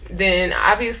series, then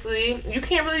obviously you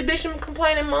can't really bitch and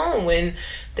complain and moan when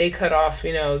they cut off,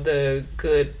 you know, the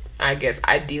good, I guess,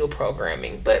 ideal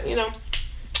programming. But, you know,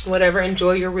 whatever.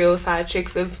 Enjoy your real side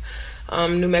chicks of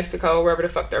New Mexico, wherever the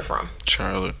fuck they're from.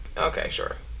 Charlotte. Okay,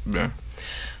 sure. Yeah.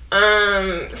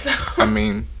 So I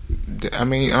mean, I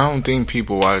don't think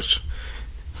people watch.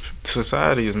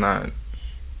 Society is not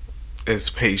as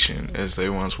patient as they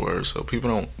once were. So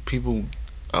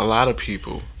a lot of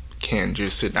people can't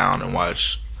just sit down and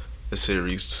watch a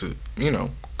series to,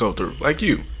 go through. Like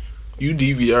you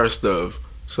DVR stuff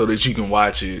so that you can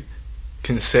watch it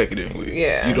consecutively.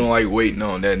 Yeah. You don't like waiting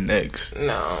on that next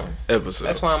episode.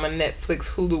 That's why I'm a Netflix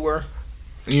Huluer.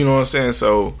 You know what I'm saying?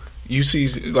 So you see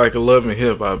like a Love and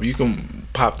Hip Hop, you can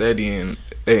pop that in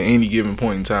at any given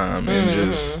point in time and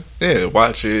just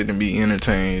watch it and be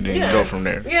entertained and go from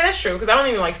there. Yeah, that's true. Because I don't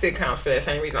even like sitcoms for that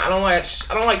same reason. I don't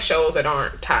like shows that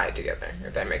aren't tied together.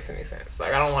 If that makes any sense.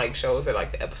 Like I don't like shows that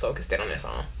like the episode can stand on its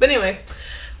own. But anyways,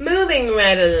 moving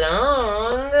right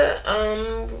along.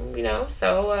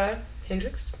 So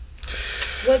Hendrix,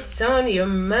 what's on your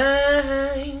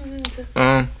mind?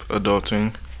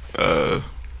 Adulting.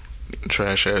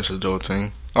 Trash ass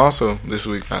adulting. Also, this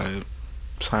week I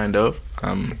signed up.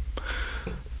 I'm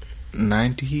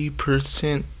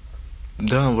 90%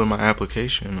 done with my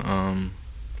application. I'm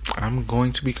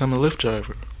going to become a Lyft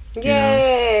driver.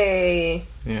 Yay!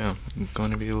 Yeah, I'm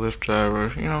going to be a Lyft driver.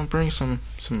 Bring some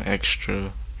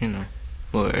extra,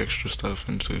 little extra stuff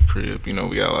into the crib. We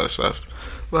got a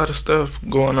lot of stuff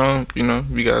going on.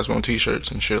 You guys want t-shirts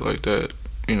and shit like that.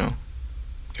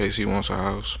 Casey wants a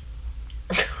house.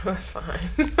 That's fine.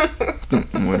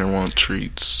 Winter wants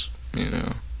treats.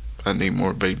 I need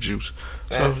more babe juice.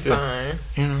 That's fine.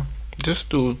 Just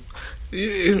do.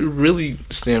 It really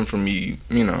stemmed from me.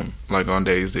 Like on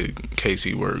days that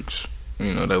Casey works.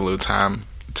 That little time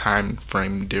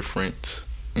frame difference.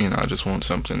 I just want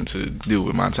something to do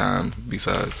with my time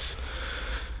besides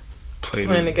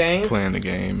playing the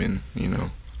game, and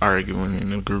arguing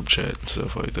in a group chat and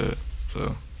stuff like that.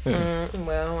 So yeah.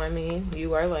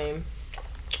 You are lame.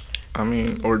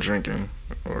 Or drinking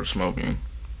or smoking.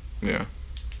 Yeah,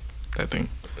 that thing.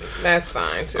 That's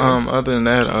fine too. Other than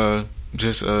that,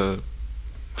 just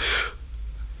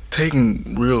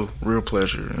taking real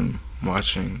pleasure in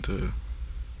watching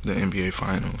the NBA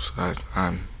Finals.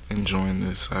 I'm enjoying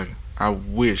this. I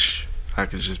wish I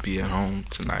could just be at home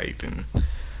tonight and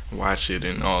watch it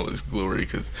in all its glory,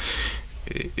 because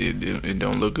it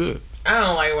don't look good. I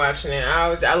don't like watching it.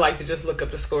 I like to just look up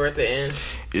the score at the end.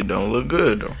 It don't look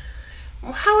good though.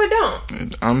 How it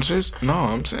don't? I'm saying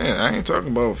I ain't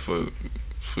talking about for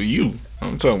you.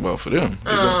 I'm talking about for them.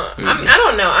 I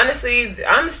don't know. Honestly,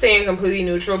 I'm staying completely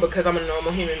neutral because I'm a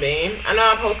normal human being. I know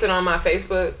I posted on my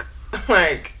Facebook,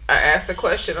 like, I asked a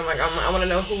question. I'm like, I want to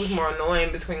know who's more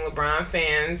annoying between LeBron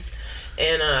fans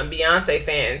and Beyonce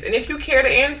fans. And if you care to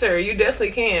answer, you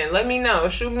definitely can. Let me know.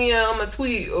 Shoot me a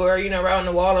tweet or, write on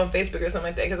the wall on Facebook or something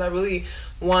like that, because I really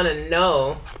want to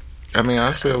know.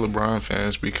 I say LeBron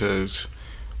fans because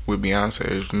with Beyonce,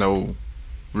 there's no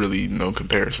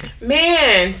comparison.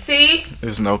 Man, see?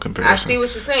 There's no comparison. I see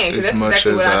what you're saying, because that's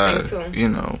exactly what I think too. You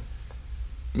know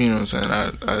what I'm saying?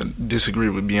 I disagree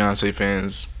with Beyonce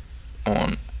fans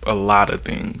on a lot of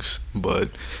things, but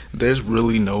there's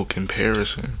really no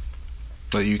comparison.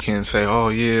 Like, you can't say, oh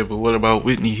yeah, but what about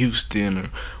Whitney Houston, or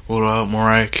what about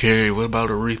Mariah Carey, what about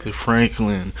Aretha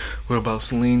Franklin, what about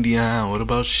Celine Dion, what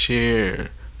about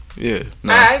Cher? Yeah,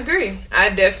 no. I agree. I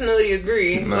definitely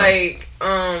agree. No. Like,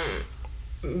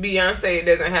 Beyonce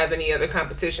doesn't have any other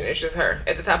competition. It's just her.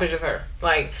 At the top, it's just her.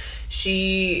 Like,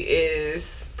 she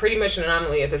is pretty much an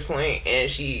anomaly at this point, and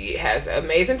she has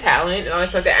amazing talent and all that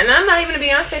stuff. And I'm not even a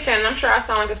Beyonce fan, and I'm sure I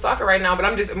sound like a stalker right now, but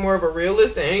I'm just more of a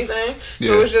realist than anything. Yeah.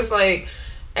 So it's just like,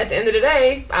 at the end of the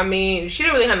day, she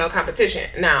didn't really have no competition.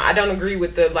 Now, I don't agree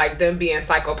with them being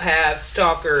psychopaths,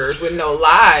 stalkers with no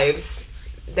lives.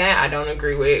 That I don't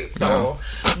agree with. So, no.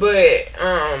 But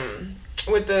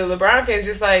with the LeBron fans,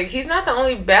 just like, he's not the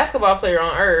only basketball player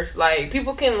on earth. Like,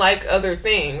 people can like other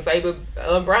things. Like, a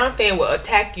LeBron fan will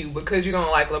attack you because you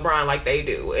don't like LeBron like they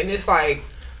do, and it's like,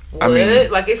 what?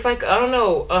 It's like, I don't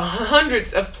know,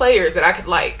 hundreds of players that I could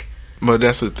like. But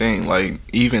that's the thing. Like,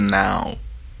 even now,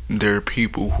 there are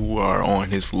people who are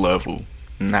on his level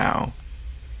now.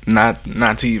 Not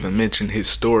to even mention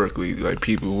historically, like,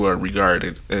 people who are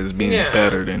regarded as being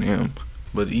better than him.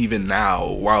 But even now,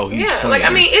 while he's playing,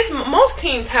 it's most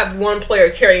teams have one player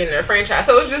carrying their franchise,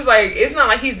 so it's just like, it's not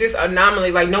like he's this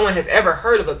anomaly. Like, no one has ever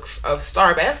heard of a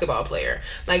star basketball player.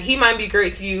 Like, he might be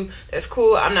great to you, that's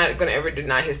cool. I'm not gonna ever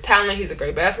deny his talent. He's a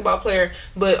great basketball player,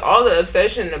 but all the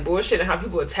obsession and the bullshit and how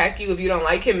people attack you if you don't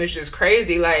like him is just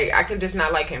crazy. Like, I can just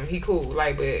not like him. He cool,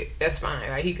 like, but that's fine.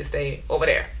 Like, he could stay over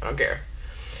there. I don't care.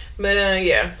 But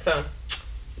so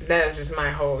That's just my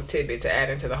whole tidbit to add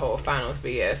into the whole finals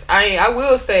BS. I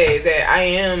will say that I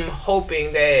am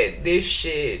hoping that this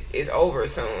shit is over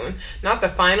soon. Not the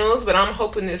finals, but I'm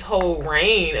hoping this whole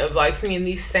reign of like seeing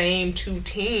these same two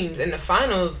teams in the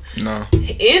finals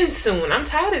end soon. I'm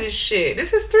tired of this shit.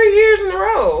 This is 3 years in a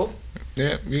row.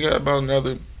 Yeah, you got about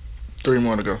another 3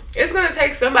 more to go. It's gonna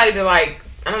take somebody to like,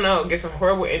 I don't know, get some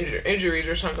horrible injuries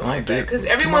or something like that. Because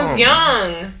everyone's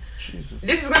young. Jesus.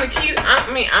 This is gonna keep.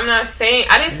 I'm not saying.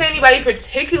 I didn't say anybody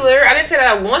particular. I didn't say that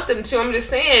I want them to. I'm just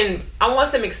saying I want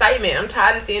some excitement. I'm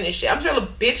tired of seeing this shit. I'm sure the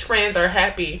bitch friends are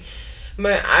happy,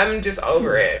 but I'm just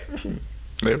over it.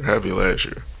 They were happy last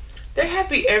year. They're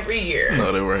happy every year.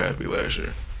 No, they were happy last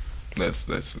year. That's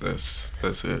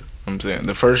it. I'm saying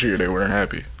the first year they weren't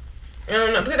happy. I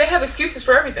don't know because they have excuses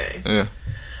for everything. Yeah.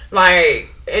 Like,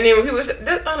 and then when people,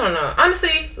 I don't know.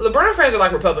 Honestly, LeBron fans are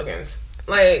like Republicans.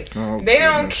 Like, they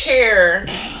don't care.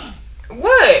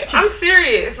 What? I'm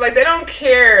serious. Like, they don't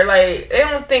care. Like, they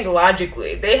don't think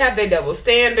logically. They have their double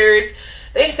standards.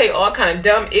 They say all kind of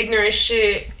dumb, ignorant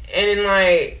shit. And then,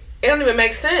 like, it don't even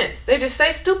make sense. They just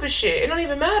say stupid shit. It don't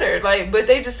even matter. Like, but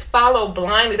they just follow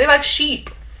blindly. They like sheep.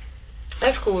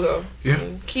 That's cool, though. Yeah.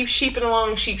 Keep sheeping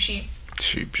along, sheep. Sheep.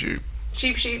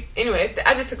 Anyways,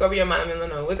 I just took over your mind. I don't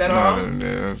know. Was that all?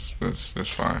 Yeah, that's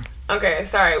fine. Okay,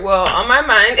 sorry. Well, on my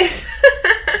mind is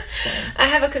I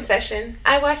have a confession.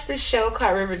 I watched this show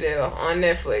called Riverdale on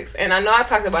Netflix, and I know I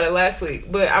talked about it last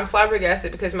week, but I'm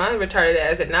flabbergasted because my retarded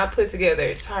ass had not put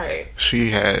together. Sorry.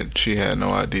 She had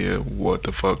no idea what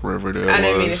the fuck Riverdale was. I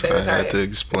didn't mean to say retarded. I had to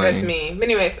explain. That's me. But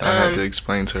anyways, I had to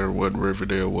explain to her what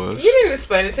Riverdale was. You didn't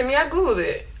explain it to me. I googled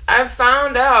it. I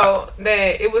found out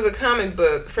that it was a comic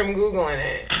book from Googling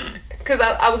it. Because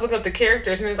I was looking up the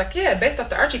characters, and it was like, yeah, based off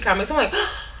the Archie comics. I'm like,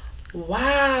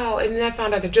 wow. And then I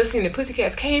found out that Josie and the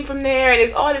Pussycats came from there, and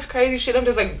it's all this crazy shit. I'm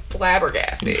just like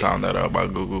flabbergasted. You found that out by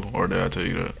Google, or did I tell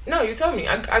you that? No, you told me.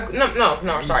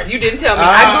 No, sorry. You didn't tell me.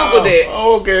 I Googled it.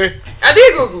 Oh, okay. I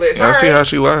did Google it. Yeah, I see how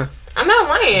she lied. I'm not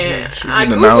lying. I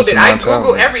Googled it. I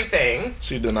Googled everything.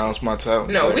 She denounced my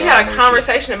talent. No, we had a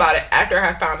conversation about it after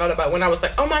I found out about it, when I was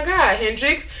like, oh my God,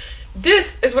 Hendrix,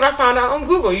 this is what I found out on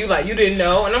Google. You didn't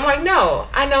know? And I'm like, no,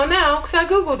 I know now because I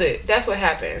Googled it. That's what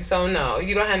happened. So no,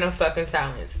 you don't have no fucking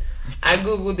talents. I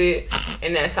Googled it,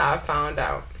 and that's how I found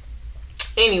out.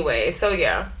 Anyway, so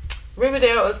yeah.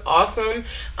 Riverdale is awesome.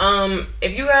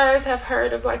 If you guys have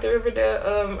heard of like the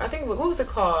Riverdale, I think, what was it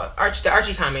called? The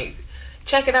Archie comics.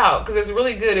 Check it out because it's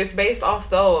really good. It's based off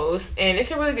those, and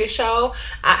it's a really good show.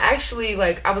 I actually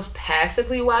I was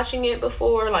passively watching it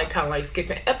before, like kind of like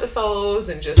skipping episodes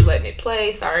and just letting it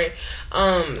play. Sorry.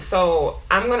 So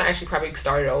I'm gonna actually probably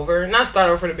start it over. Not start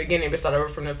over from the beginning, but start over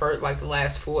from the first, the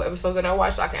last full episode that I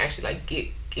watched, so I can actually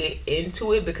get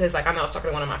into it, because I know I was talking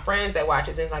to one of my friends that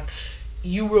watches, and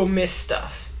you will miss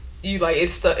stuff. You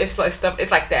it's like stuff.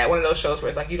 It's like that, one of those shows where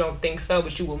it's like you don't think so,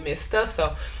 but you will miss stuff.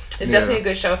 So it's definitely a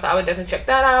good show. So I would definitely check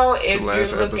that out. If the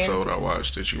last episode I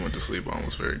watched that you went to sleep on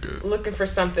was very good. Looking for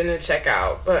something to check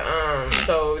out, but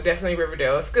so definitely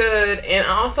Riverdale is good. And I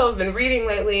also have been reading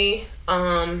lately.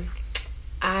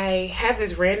 I have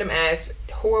this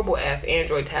horrible ass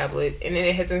Android tablet, and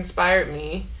it has inspired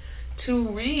me to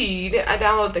read. I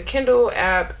downloaded the Kindle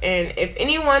app, and if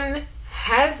anyone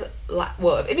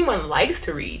likes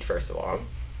to read, first of all,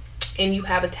 and you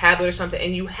have a tablet or something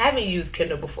and you haven't used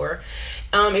Kindle before,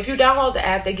 if you download the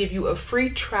app, they give you a free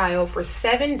trial for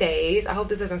 7 days. I hope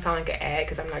this doesn't sound like an ad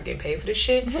because I'm not getting paid for this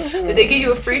shit. But they give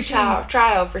you a free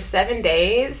trial for 7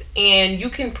 days, and you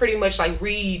can pretty much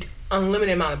read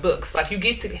unlimited amount of books. You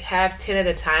get to have 10 at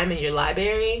a time in your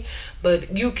library,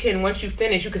 but you can, once you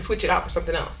finish, you can switch it out for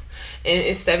something else. And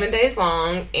it's 7 days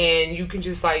long, and you can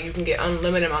just you can get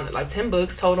unlimited amount of 10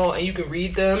 books total, and you can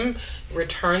read them,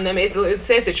 return them. It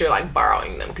says that you're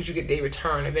borrowing them because they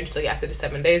return eventually after the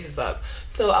 7 days is up.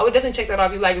 So I would definitely check that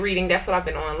out if you like reading. That's what I've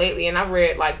been on lately, and I've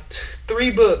read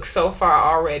 3 books so far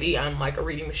already. I'm a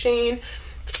reading machine.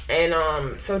 And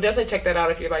so definitely check that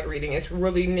out if you like reading. It's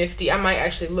really nifty. I might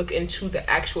actually look into the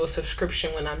actual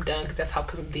subscription when I'm done, because that's how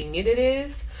convenient it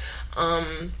is.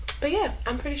 But yeah,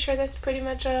 I'm pretty sure that's pretty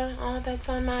much all that's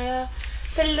on my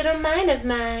the little mind of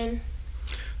mine.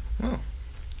 Well,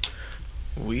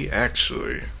 we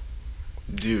actually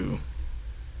do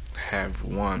have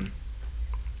one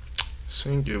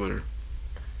singular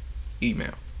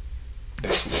email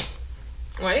this week.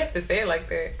 Why do you have to say it like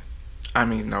that? I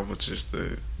mean, that was just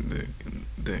the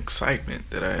excitement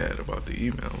that I had about the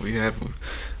email. We have an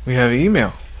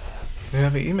email. We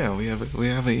have an email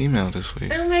this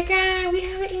week. Oh my God, we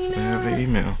have an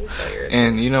email.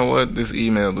 And you know what? This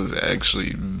email is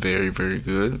actually very, very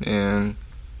good, and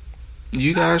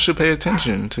you guys should pay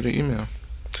attention to the email.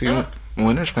 See,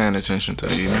 Winter's paying attention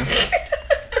to you, man.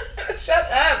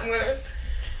 Shut up, Winter.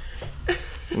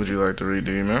 Would you like to read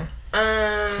the email?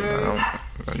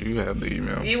 You have the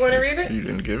email. You want to read it? You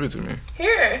didn't give it to me.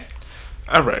 Here.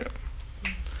 All right.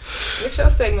 What's your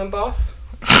segment, boss?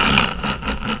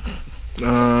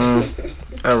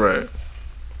 All right.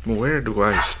 Where do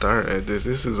I start at this?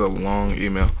 This is a long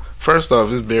email. First off,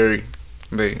 it's very,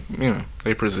 they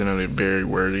presented it very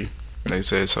wordy. They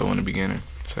said so in the beginning.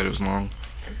 Said it was long.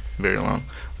 Very long.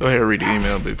 Go ahead and read the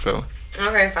email, big fella.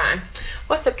 Okay, fine.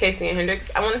 What's up, Casey and Hendrix?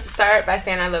 I wanted to start by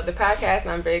saying I love the podcast,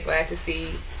 and I'm very glad to see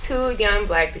 2 young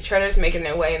black Detroiters making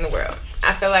their way in the world.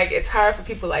 I feel like it's hard for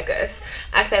people like us.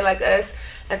 I say like us,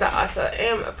 as I also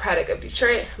am a product of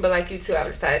Detroit, but like you two, I've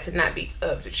decided to not be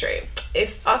of Detroit.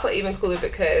 It's also even cooler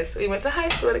because we went to high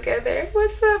school together.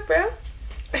 What's up, bro?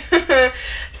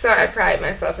 So I pride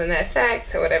myself in that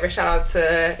fact or whatever. Shout out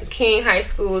to King High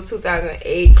School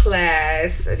 2008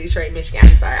 class, Detroit, Michigan.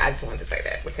 I'm sorry, I just wanted to say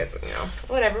that because,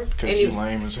 whatever. Because you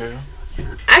lame as hell.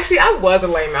 Actually, I was a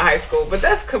lame in high school, but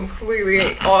that's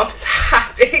completely off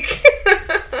topic.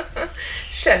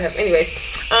 Shut up. Anyways,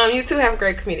 you two have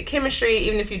great comedic chemistry,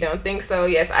 even if you don't think so.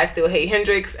 Yes, I still hate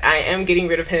Hendrix. I am getting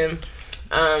rid of him.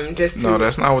 No,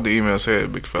 that's not what the email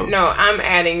said, big fella. No, I'm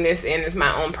adding this in as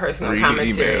my own personal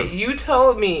commentary. You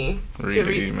told me to read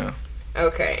the email.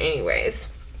 Okay, anyways.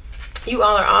 You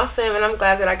all are awesome, and I'm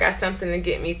glad that I got something to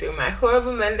get me through my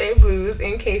horrible Monday blues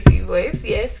in Casey voice.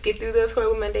 Yes, get through those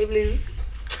horrible Monday blues.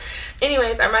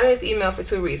 Anyways, I'm writing this email for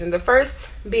 2 reasons. The first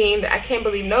being that I can't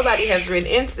believe nobody has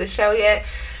written into the show yet.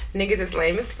 Niggas is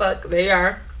lame as fuck. They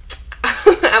are.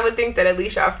 I would think that at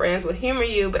least y'all friends will humor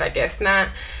you, but I guess not.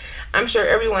 I'm sure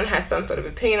everyone has some sort of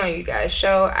opinion on you guys'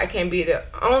 show. I can't be the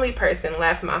only person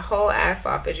laughing my whole ass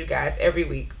off at you guys every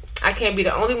week. I can't be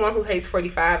the only one who hates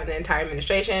 45 and the entire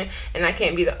administration, and I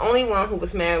can't be the only one who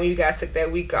was mad when you guys took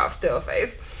that week off, still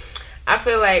face. I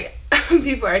feel like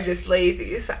people are just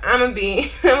lazy, so I'm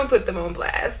gonna put them on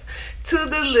blast. To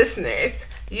the listeners,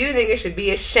 you niggas should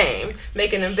be ashamed,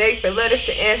 making them beg for letters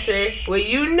to answer when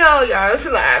you know y'all's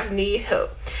lives need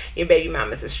help. Your baby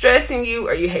mamas are stressing you,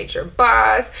 or you hate your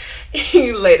boss,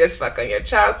 you late as fuck on your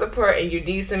child support, and you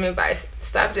need some advice.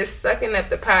 Stop just sucking up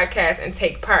the podcast and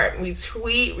take part.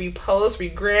 Retweet, repost,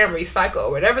 regram, recycle,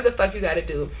 or whatever the fuck you gotta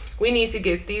do. We need to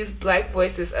get these black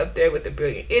voices up there with the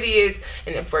Brilliant Idiots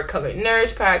and the For Colored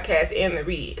Nerds podcast and the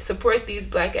Read. Support these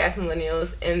black ass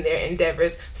millennials in their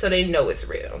endeavors so they know it's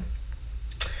real.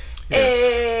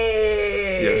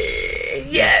 Yes.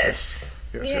 Yes.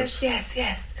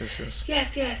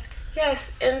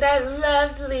 And that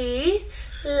lovely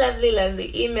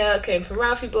email came from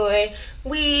Ralphie Boy.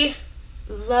 We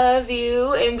love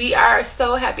you, and we are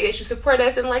so happy that you support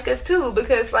us and like us too,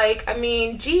 because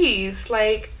geez,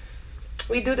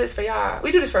 we do this for y'all.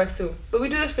 We do this for us too, but we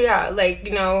do this for y'all.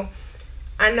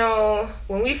 I know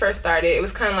when we first started, it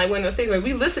was kind of like one of those things where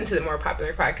we listened to the more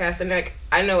popular podcasts, and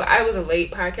I know I was a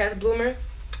late podcast bloomer,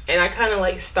 and I kind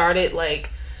of started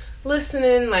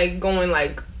listening,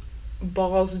 going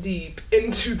balls deep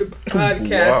into the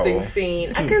podcasting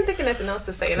scene. I couldn't think of nothing else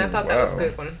to say, and I thought that was a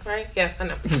good one, right? Yeah, I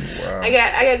know. Wow. I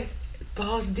got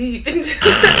balls deep into the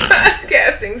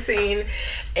podcasting scene,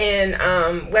 and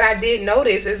what I did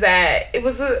notice is that it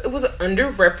was an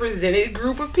underrepresented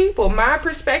group of people. My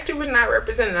perspective was not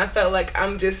represented. I felt like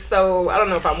I'm just so, I don't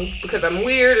know if because I'm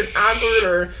weird and awkward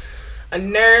or a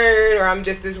nerd, or I'm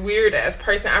just this weird ass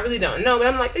person. I really don't know, but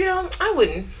I'm I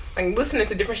wouldn't, listening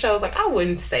to different shows, I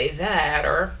wouldn't say that,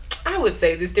 or I would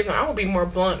say this different. I would be more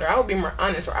blunt, or I would be more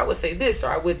honest, or I would say this, or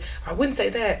I wouldn't say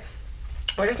that,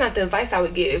 or that's not the advice I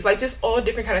would give. It's just all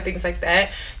different kind of things like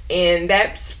that, and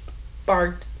that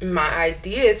sparked my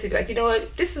idea to be you know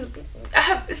what, this is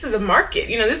a market,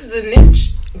 this is a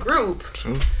niche group.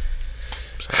 True.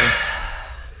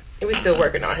 And we're still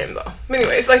working on him though.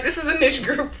 Anyways, this is a niche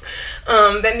group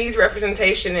that needs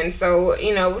representation, and so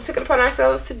we took it upon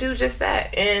ourselves to do just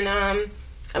that. And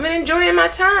I've been enjoying my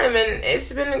time, and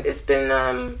it's been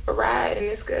a ride, and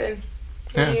it's good.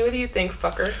 Yeah. What do you think,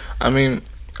 fucker? I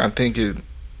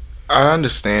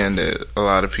understand that a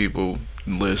lot of people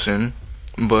listen,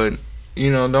 but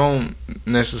don't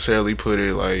necessarily put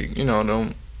it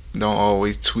don't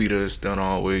always tweet us, don't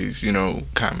always,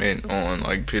 comment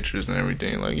on pictures and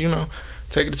everything.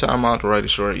 Take the time out to write a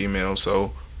short email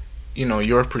so,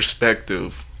 your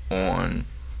perspective on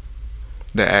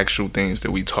the actual things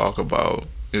that we talk about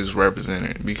is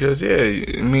represented. Because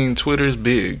Twitter's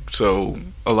big, so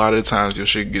a lot of the times your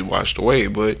shit get washed away,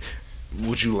 but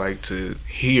would you like to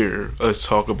hear us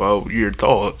talk about your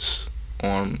thoughts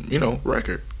on,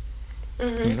 record?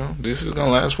 Mm-hmm. This is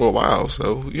gonna last for a while,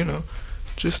 so,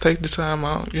 just take the time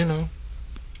out,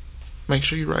 make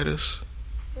sure you write us.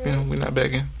 You know, we're not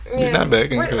begging. Yeah. We're not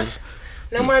begging because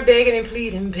no more begging and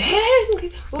pleading.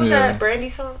 Beg. Who's that Brandy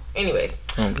song? Anyways.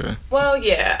 Okay. Well,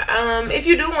 yeah. If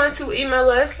you do want to email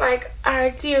us, like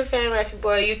our dear fan Raffy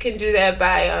Boy, you can do that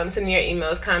by sending your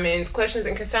emails, comments, questions,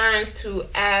 and concerns to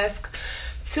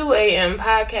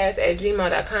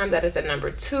ask2ampodcast@gmail.com. That is the number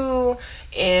 2.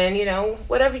 And, you know,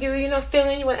 whatever you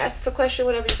feeling, you want to ask us a question,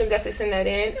 whatever, you can definitely send that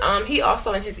in. He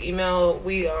also, in his email,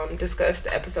 we discussed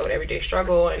the episode Everyday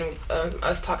Struggle and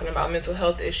us talking about mental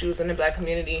health issues in the Black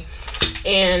community.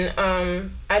 And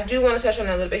I do want to touch on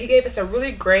that a little bit. He gave us a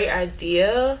really great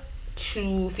idea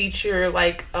to feature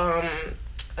like kind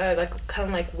of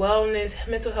like wellness,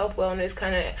 mental health wellness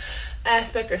kind of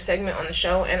aspect or segment on the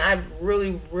show, and I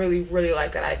really, really, really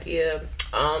like that idea.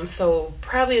 So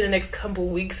probably in the next couple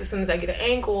weeks, as soon as I get an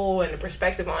angle and a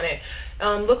perspective on it,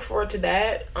 look forward to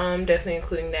that. Definitely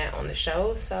including that on the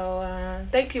show. So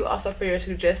thank you also for your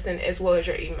suggestion as well as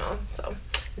your email. So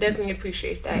definitely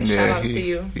appreciate that. Yeah, shout outs to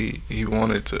you. He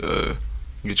wanted to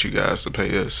get you guys to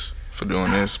pay us for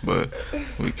doing this, but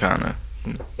we kind of.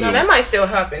 No, that might still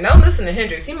happen. Don't listen to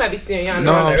Hendrix. He might be stealing y'all.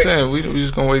 No, I'm saying we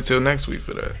just gonna wait till next week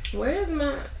for that. Where's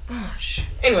my? Oh shit.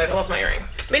 Anyway, I lost my earring.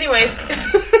 But anyways,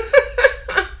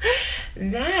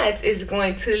 that is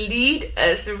going to lead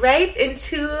us right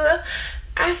into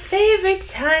our favorite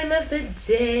time of the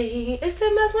day. It's the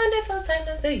most wonderful time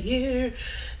of the year.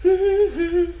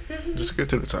 Just get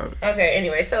to the topic. Okay.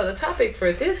 Anyway, so the topic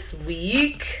for this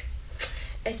week.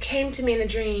 It came to me in a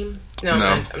dream. No.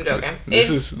 I'm joking. This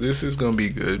is gonna be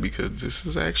good because this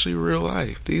is actually real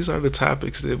life. These are the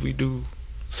topics that we do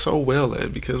so well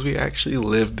at because we actually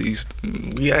live this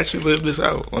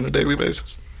out on a daily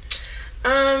basis.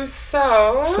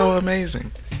 So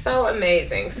amazing. So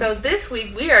amazing. So this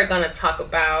week we are gonna talk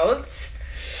about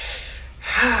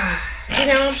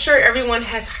I'm sure everyone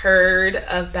has heard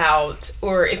about,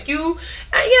 or if you,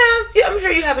 I'm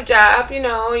sure you have a job,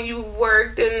 you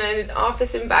worked in an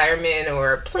office environment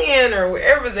or a plant or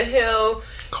wherever the hell,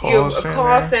 call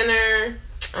center,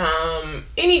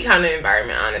 any kind of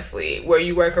environment, honestly, where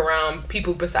you work around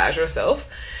people besides yourself.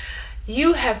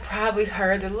 You have probably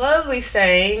heard the lovely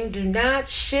saying, do not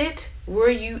shit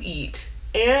where you eat.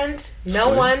 And no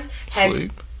one has...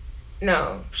 Sleep?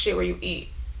 No, shit where you eat.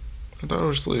 I thought it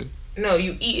was sleep. No,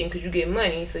 you eating because you get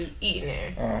money, so you eating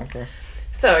there. Oh, okay.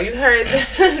 So you heard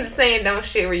the saying, don't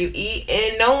shit where you eat,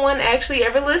 and no one actually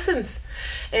ever listens.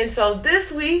 And so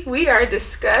this week we are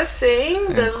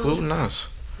discussing including us.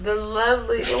 The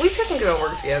lovely... Well, we technically don't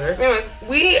work together. Anyway,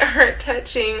 we are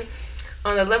touching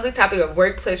on the lovely topic of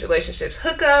workplace relationships,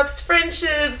 hookups,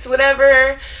 friendships,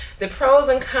 whatever, the pros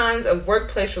and cons of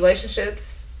workplace relationships,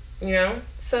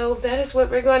 So that is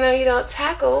what we're going to,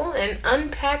 tackle and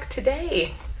unpack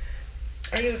today.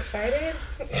 Are you excited?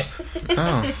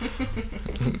 Oh.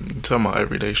 You're talking about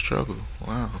everyday struggle.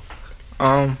 Wow.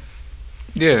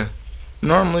 Yeah.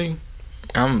 Normally,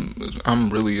 I'm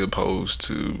really opposed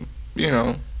to,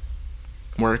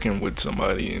 working with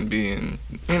somebody and being,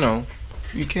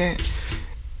 you can't.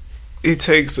 It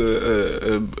takes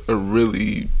a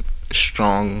really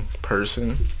strong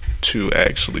person to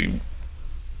actually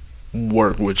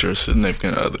work with your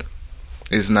significant other.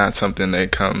 It's not something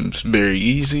that comes very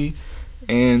easy.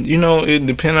 And, it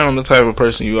depending on the type of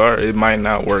person you are, it might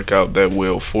not work out that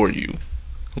well for you.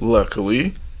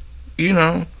 Luckily,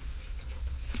 me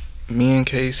and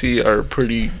Casey are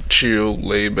pretty chill,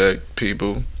 laid-back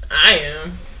people. I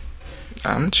am.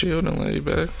 I'm chilled and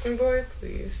laid-back. Boy,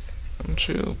 please. I'm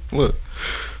chill. Look,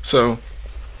 so,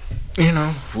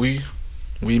 we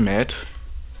met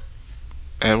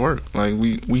at work. Like,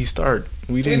 we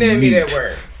didn't meet at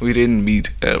work. We didn't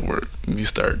meet at work. We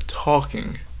started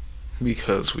talking.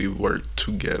 Because we worked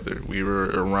together, we were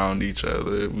around each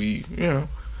other. We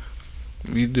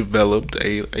developed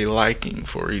a liking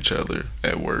for each other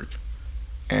at work,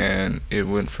 and it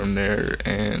went from there.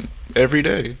 And every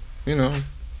day, we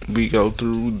go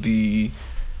through the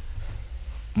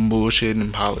bullshit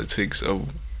and politics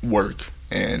of work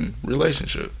and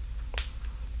relationship.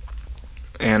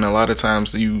 And a lot of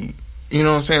times, you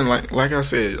know what I'm saying. Like I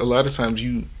said, a lot of times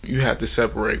you have to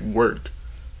separate work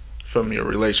from your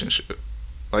relationship.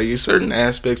 Like, there's certain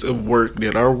aspects of work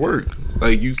that are work.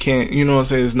 Like, you can't,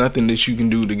 there's nothing that you can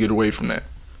do to get away from that.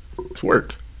 It's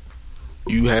work.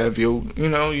 You have you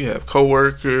have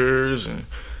coworkers and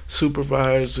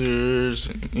supervisors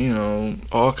and,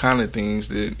 all kind of things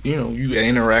that, you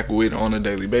interact with on a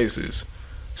daily basis.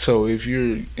 So if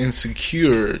you're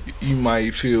insecure, you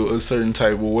might feel a certain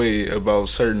type of way about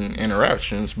certain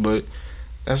interactions, but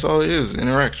that's all it is,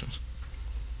 interactions.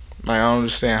 Like, I don't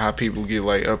understand how people get,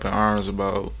 up in arms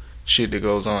about, shit that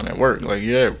goes on at work. Like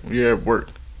you're at work.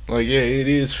 Like yeah, it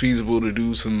is feasible to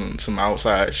do some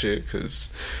outside shit because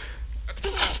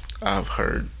I've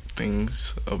heard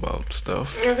things about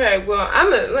stuff. Okay, well I'm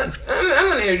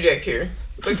gonna interject here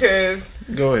because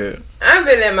go ahead. I've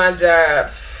been at my job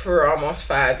for almost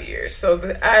 5 years,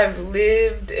 so I've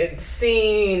lived and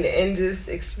seen and just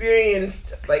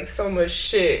experienced like so much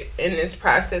shit in this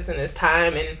process and this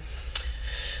time, and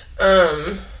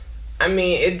I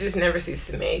mean, it just never ceases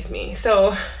to amaze me.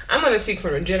 So I'm going to speak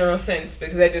from a general sense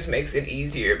because that just makes it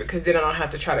easier because then I don't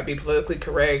have to try to be politically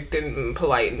correct and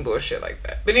polite and bullshit like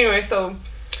that. But anyway, so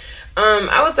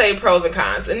I would say pros and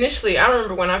cons. Initially, I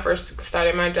remember when I first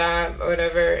started my job or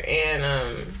whatever,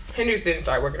 and Hendrix didn't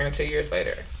start working until 2 years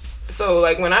later. So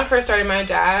like when I first started my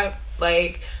job,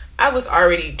 like I was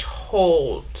already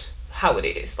told how it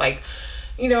is. Like,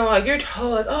 you know, like you're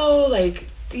told like, oh, like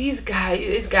these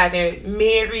guys are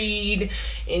married,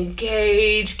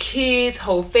 engaged, kids,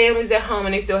 whole families at home,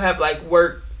 and they still have like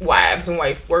work wives and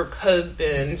work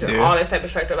husbands and all that type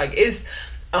of stuff. Like it's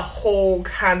a whole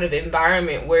kind of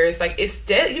environment where it's like it's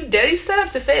you set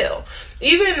up to fail.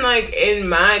 Even like in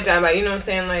my job, like you know what I'm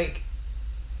saying, like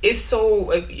it's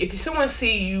so if someone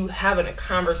see you having a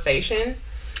conversation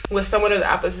with someone of the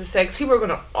opposite sex, people are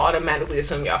gonna automatically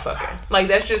assume y'all fucking. Like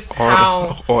that's just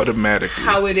how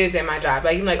it is at my job.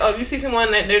 Like you're like, oh, you see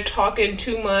someone that they're talking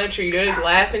too much, or they're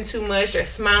laughing too much, they're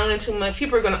smiling too much.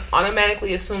 People are gonna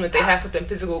automatically assume that they have something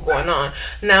physical going on.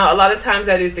 Now, a lot of times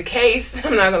that is the case.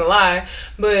 I'm not gonna lie,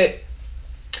 but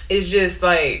it's just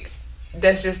like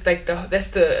that's just like that's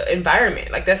the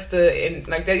environment. Like that's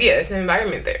it's an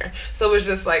environment there. So it's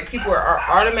just like people are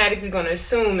automatically going to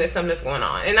assume that something's going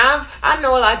on. And I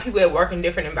know a lot of people that work in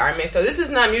different environments. So this is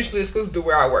not mutually exclusive to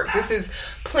where I work. This is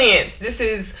plants. This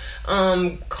is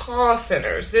call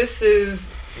centers. This is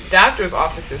doctor's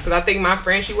offices. Because I think my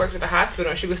friend, she works at the hospital,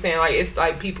 and she was saying like it's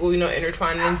like people, you know,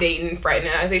 intertwining and dating,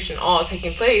 fraternization, all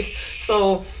taking place.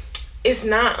 So it's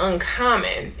not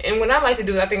uncommon. And what I like to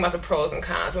do is I think about the pros and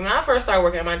cons. When I first started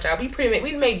working at my job, we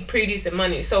made pretty decent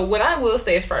money. So what I will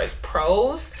say as far as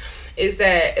pros is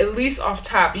that at least off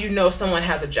top, you know someone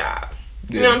has a job.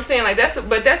 Yeah. You know what I'm saying? Like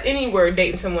that's anywhere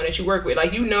dating someone that you work with.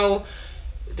 Like you know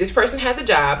this person has a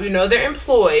job, you know they're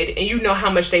employed, and you know how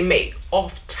much they make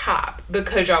off top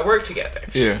because y'all work together.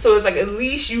 Yeah. So it's like at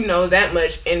least you know that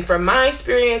much. And from my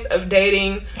experience of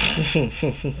dating,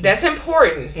 that's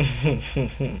important.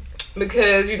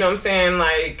 Because, you know what I'm saying,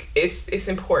 like, it's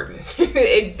important.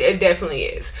 it definitely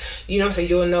is. You know what I'm saying?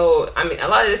 You'll know, I mean, a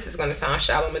lot of this is going to sound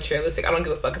shallow, materialistic. I don't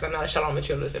give a fuck because I'm not a shallow,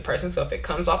 materialistic person. So if it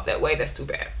comes off that way, that's too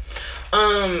bad.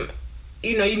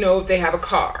 You know if they have a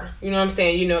car. You know what I'm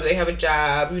saying? You know if they have a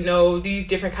job. You know these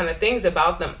different kind of things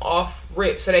about them off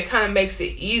rip. So that kind of makes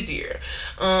it easier.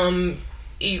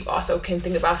 You also can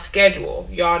think about schedule.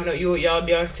 Y'all know y'all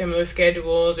be on similar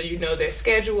schedules, or you know their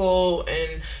schedule,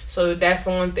 and so that's the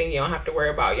one thing you don't have to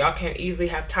worry about. Y'all can easily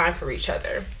have time for each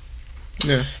other.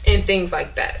 Yeah. And things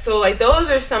like that. So like those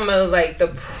are some of like the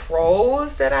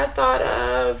pros that I thought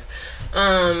of.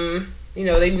 You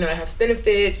know, they have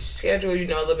benefits, schedule, you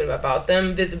know a little bit about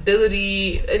them,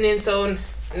 visibility, and then so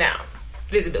now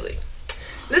visibility.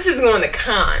 This is going to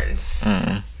cons.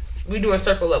 Mm-hmm. We're doing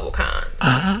circle level cons.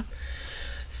 Uh-huh.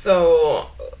 So,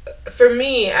 for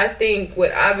me, I think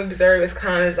what I've observed as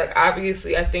kind of like,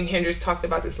 obviously, I think Hendrix talked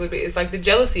about this a little bit, it's like the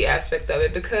jealousy aspect of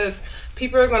it, because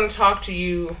people are going to talk to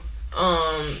you,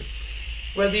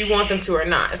 whether you want them to or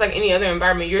not. It's like any other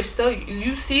environment. You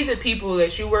see the people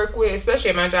that you work with,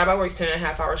 especially at my job, I work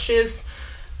 10.5-hour shifts,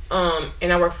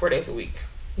 and I work 4 days a week.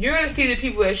 You're going to see the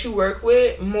people that you work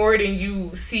with more than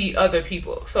you see other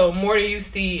people. So more than you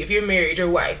see, if you're married, your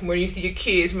wife, more than you see your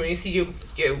kids, more than you see your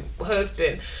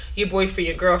husband, your boyfriend,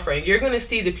 your girlfriend. You're going to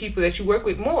see the people that you work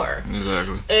with more.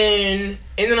 Exactly. And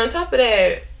then on top of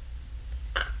that,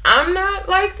 I'm not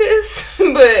like this,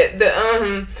 but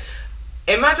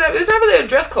in my job, it's not really a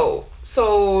dress code.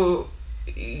 So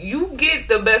you get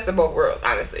the best of both worlds,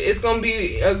 honestly. It's going to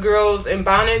be girls in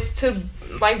bonnets to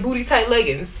like booty tight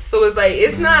leggings. So it's like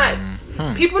it's not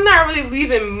people not really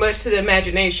leaving much to the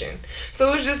imagination.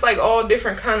 So it's just like all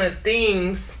different kind of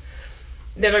things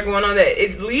that are going on that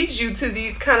it leads you to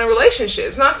these kind of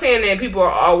relationships. Not saying that people are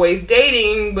always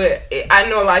dating, but I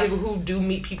know a lot of people who do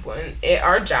meet people at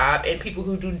our job, and people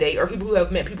who do date, or people who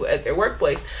have met people at their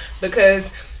workplace, because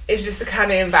it's just the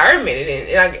kind of environment it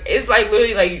in. Like it's like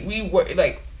literally like we work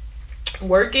like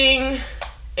working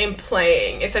and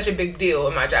playing is such a big deal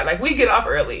in my job. Like we get off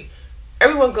early,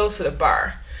 everyone goes to the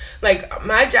bar. Like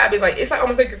my job is like it's like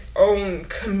almost like its own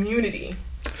community.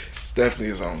 It's definitely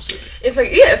its own city. It's like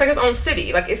it's like its own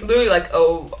city. Like it's literally like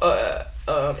a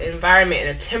environment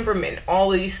and a temperament, and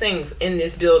all of these things in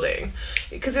this building.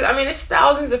 Because I mean, it's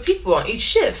thousands of people on each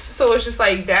shift, so it's just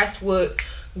like that's what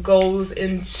goes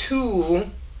into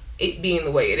it being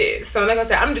the way it is. So like I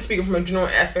said, I'm just speaking from a general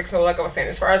aspect. So like I was saying,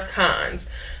 as far as cons,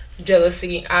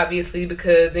 jealousy, obviously,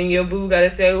 because then your boo gotta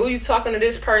say, "Oh, you talking to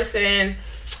this person?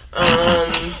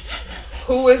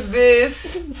 Who is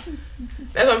this?"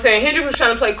 That's what I'm saying. Hendrick was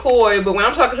trying to play coy, but when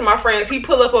I'm talking to my friends, he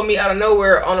pull up on me out of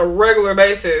nowhere on a regular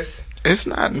basis. It's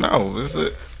not, no. It's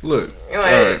a, look. Like,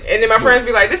 right, and then my friends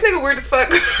be like, "This nigga weird as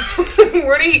fuck.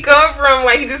 Where did he come from?"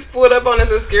 Like, he just pulled up on us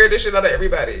and scared the shit out of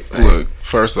everybody. Like, look,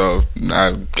 first off,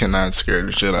 I cannot scare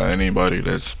the shit out of anybody.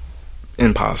 That's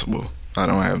impossible. I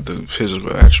don't have the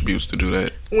physical attributes to do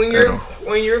that. When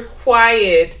you're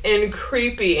quiet and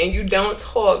creepy and you don't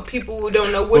talk, people who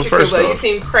don't know what you're doing, but you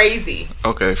seem crazy.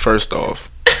 Okay, first off,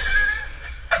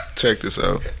 check this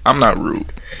out. I'm not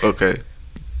rude. Okay,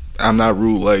 I'm not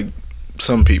rude like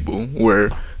some people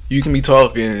where you can be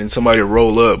talking and somebody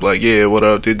roll up like, "Yeah, what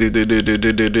up?"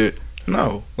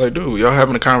 No, like, dude, y'all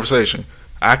having a conversation.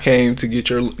 I came to get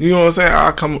your, you know what I'm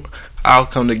saying? I'll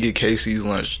come to get Casey's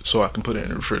lunch so I can put it in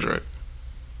the refrigerator.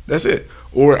 That's it.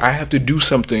 Or I have to do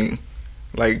something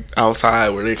like outside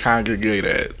where they congregate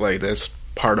at. Like, that's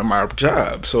part of my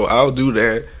job. So I'll do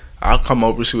that. I'll come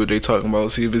over, see what they're talking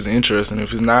about, see if it's interesting.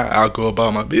 If it's not, I'll go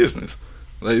about my business.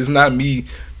 Like, it's not me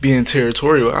being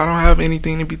territorial. I don't have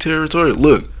anything to be territorial.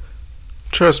 Look,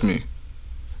 trust me.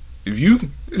 If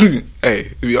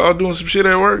y'all doing some shit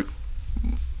at work,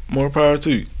 more power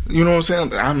to you. You know what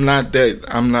I'm saying? I'm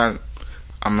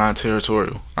not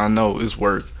territorial. I know it's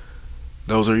work.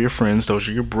 Those are your friends. Those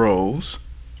are your bros.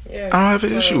 Yeah, I don't have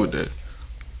an issue with that.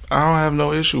 I don't have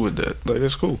no issue with that. Like,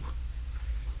 it's cool.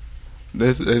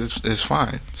 It's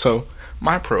fine. So,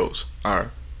 my pros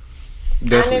are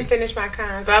definitely... I didn't finish my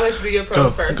cons, but I'll let you do your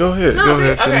pros first. Go ahead. Go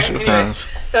ahead. Finish your cons.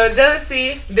 So,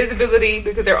 jealousy, visibility,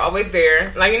 because they're always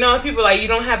there. Like, you know, people, like, you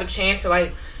don't have a chance to,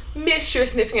 like, miss your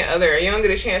significant other. You don't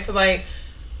get a chance to, like,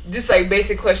 just like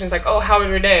basic questions like, "Oh, how was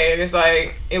your day?" And it's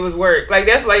like, "It was work." Like,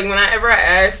 that's like whenever I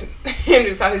ask him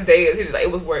just how his day is, he's like,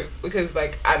 "It was work," because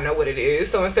like I know what it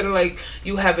is. So instead of like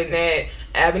you having that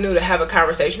avenue to have a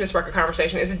conversation, to spark a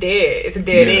conversation, it's a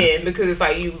dead end, because it's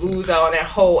like you lose out on that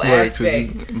whole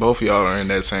aspect. Both of y'all are in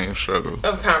that same struggle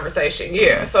of conversation.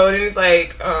 Yeah. So then it's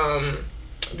like,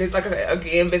 there's like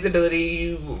again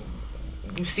visibility.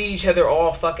 You see each other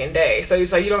all fucking day. So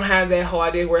it's like you don't have that whole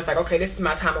idea where it's like, okay, this is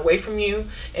my time away from you,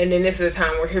 and then this is the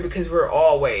time we're here because we're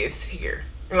always here.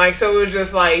 And like, so it's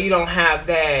just like you don't have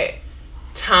that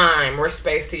time or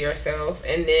space to yourself.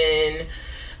 And then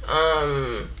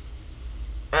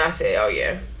I said, oh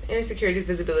yeah, insecurities,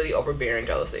 visibility, overbearing,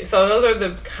 jealousy. So those are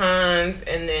the cons,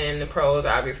 and then the pros,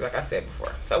 obviously, like I said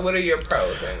before. So what are your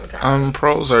pros and the cons?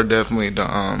 Pros are definitely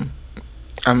the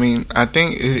I mean, I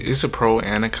think it's a pro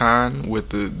and a con with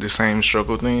the same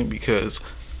struggle thing, because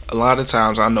a lot of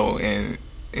times I know in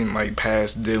like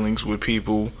past dealings with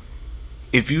people,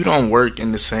 if you don't work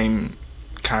in the same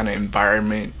kind of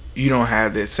environment, you don't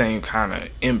have that same kind of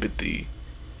empathy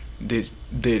that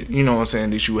you know what I'm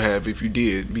saying, that you have if you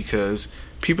did, because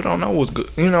people don't know what's good.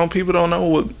 You know, people don't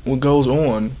know what goes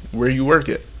on where you work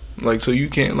at. Like, so you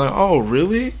can't like, "Oh,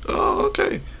 really? Oh,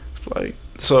 okay." Like,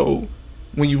 so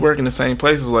when you work in the same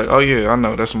places, like, "Oh yeah, I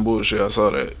know, that's some bullshit, I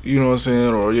saw that." You know what I'm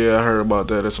saying? Or, "Yeah, I heard about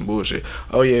that, that's some bullshit."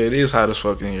 "Oh yeah, it is hot as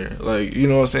fuck in here." Like, you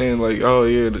know what I'm saying? Like, "Oh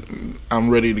yeah, I'm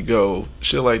ready to go."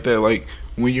 Shit like that. Like,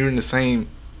 when we're in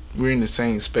the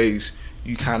same space,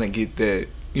 you kind of get that,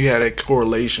 you have that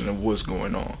correlation of what's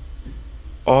going on.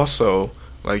 Also,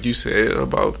 like you said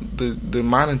about the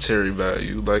monetary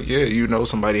value, like, yeah, you know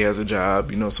somebody has a job,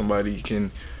 you know somebody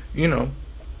can, you know,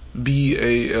 be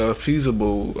a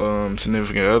feasible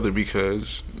significant other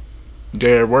because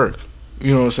they're at work.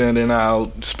 You know what I'm saying? They're not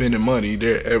out spending money.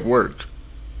 They're at work,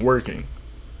 working.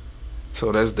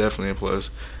 So that's definitely a plus.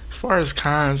 As far as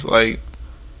cons, like,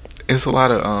 it's a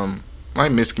lot of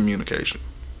like miscommunication.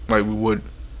 Like what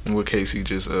Casey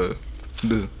just the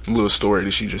little story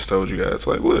that she just told you guys.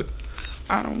 Like, look,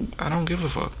 I don't give a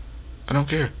fuck. I don't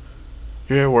care.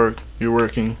 You're at work. You're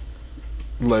working.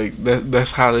 Like,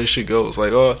 that's how this shit goes.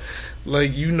 Like, oh,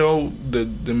 like, you know, the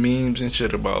memes and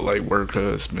shit about like work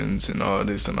husbands and all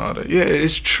this and all that. Yeah,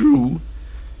 it's true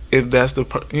if that's the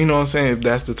you know what I'm saying, if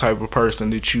that's the type of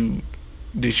person that you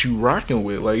rocking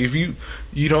with. Like, if you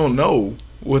don't know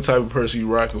what type of person you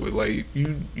rocking with, like,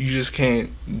 you just can't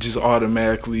just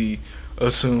automatically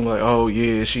assume like, oh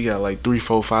yeah, she got like 3,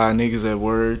 4, 5 niggas at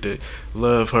work that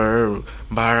love her, or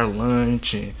buy her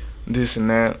lunch and this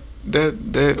and that.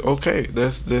 That okay,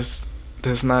 that's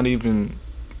not even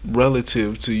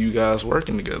relative to you guys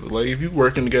working together. Like, if you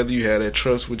working together, you have that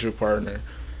trust with your partner.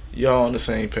 Y'all on the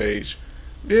same page.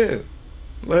 Yeah.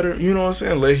 Let her, you know what I'm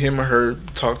saying? Let him or her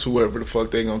talk to whoever the fuck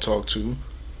they gonna talk to.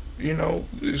 You know,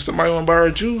 if somebody wanna buy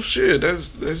her juice, shit, that's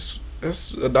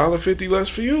 $1.50 less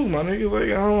for you, my nigga.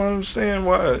 Like, I don't understand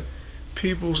why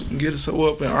people get so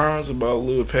up in arms about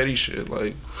little petty shit.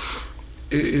 Like,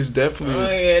 it's definitely. Oh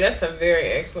yeah, that's a very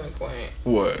excellent point.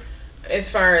 What? As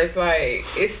far as like,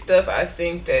 it's stuff I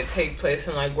think that take place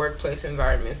in like workplace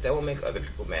environments that will make other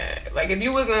people mad. Like, if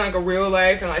you was in like a real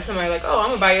life and like somebody like, oh, I'm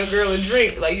gonna buy your girl a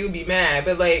drink, like, you'd be mad.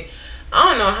 But like, I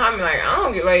don't know how I'm like, I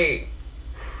don't get like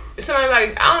somebody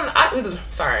like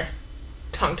sorry,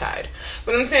 tongue tied.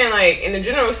 But I'm saying, like, in the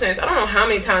general sense, I don't know how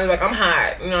many times like I'm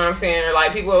hot, you know what I'm saying, or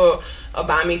like people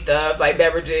buy me stuff like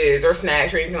beverages or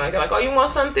snacks or anything like that. Like, oh, you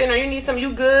want something or you need something,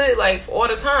 you good? Like, all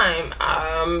the time.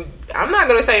 I'm not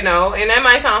gonna say no, and that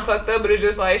might sound fucked up, but it's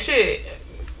just like, shit.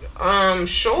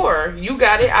 Sure, you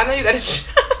got it. I know you got it.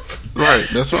 Right,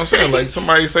 that's what I'm saying. Like,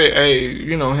 somebody say, hey,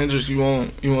 you know, Hendrix, you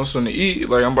want something to eat?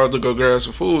 Like, I'm about to go grab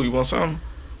some food. You want something?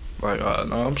 Like,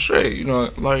 no, I'm straight. You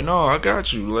know, like, no, I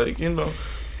got you. Like, you know,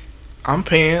 I'm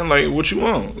paying. Like, what you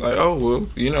want? Like, oh, well,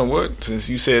 you know what? Since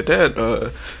you said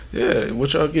that, yeah,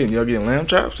 what y'all getting? Y'all getting lamb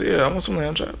chops? Yeah, I want some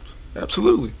lamb chops.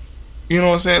 Absolutely. You know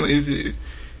what I'm saying?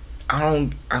 I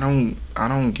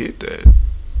don't get that.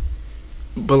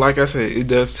 But like I said, it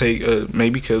does take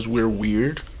maybe because we're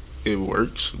weird, it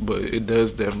works, but it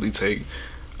does definitely take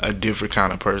a different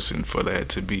kind of person for that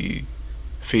to be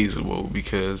feasible,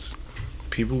 because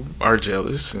people are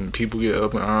jealous and people get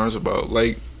up in arms about,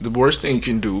 like, the worst thing you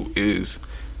can do is,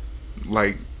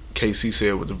 like Casey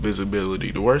said with the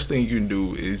visibility, the worst thing you can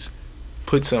do is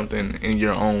put something in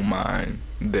your own mind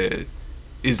that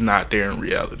is not there in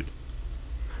reality.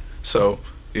 So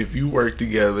if you work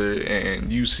together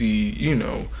and you see, you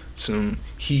know, some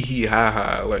hee ha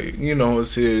ha, like, you know, it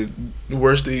said the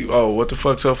worst thing, oh, what the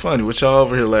fuck's so funny? What y'all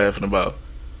over here laughing about?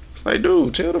 It's like,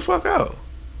 dude, chill the fuck out.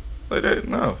 Like, that,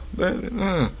 no.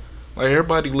 Like,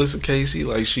 everybody listen to Casey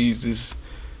like she's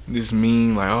this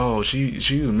mean, like, oh, she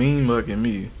was mean mugging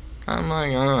me. I'm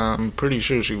like, I'm pretty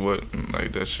sure she wasn't.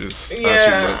 Like, that's just how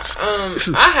she looks.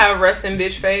 I have resting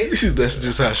bitch face. That's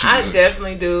just how she looks. I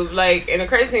definitely do. Like, and the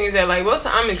crazy thing is that, like,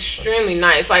 I'm extremely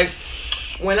nice. Like,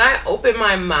 when I open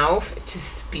my mouth to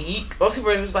speak, most people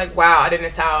are just like, wow, I didn't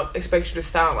expect you to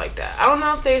sound like that. I don't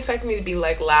know if they expect me to be,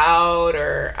 like, loud,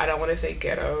 or I don't want to say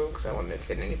ghetto because I don't want to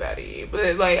offend anybody.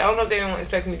 But, like, I don't know if they don't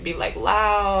expect me to be, like,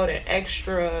 loud and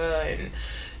extra and,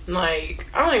 like,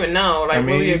 I don't even know. Like, I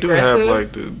mean, really aggressive. You do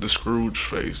have, like, the Scrooge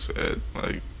face at,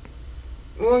 like...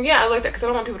 Well, yeah, I like that because I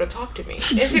don't want people to talk to me. And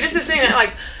see, this is the thing that,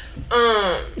 like,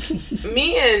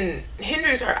 me and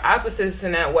Hendrix are opposites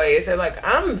in that way. Is that, like,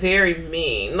 I'm very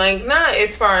mean. Like, not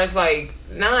as far as, like,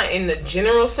 not in the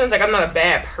general sense. Like, I'm not a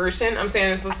bad person. I'm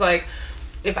saying it's just, like,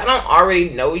 if I don't already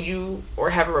know you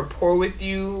or have a rapport with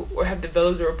you or have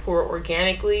developed a rapport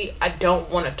organically, I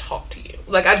don't want to talk to you.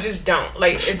 Like, I just don't.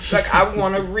 Like, it's like I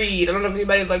want to read. I don't know if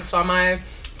anybody, like, saw my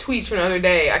tweets from the other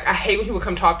day. Like, I hate when people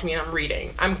come talk to me and I'm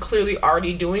reading. I'm clearly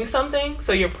already doing something,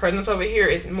 so your presence over here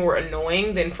is more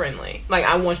annoying than friendly. Like,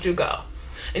 I want you to go.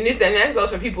 And that goes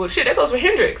for people. Shit, that goes for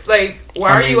Hendrix. Like, why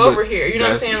are you over here? You know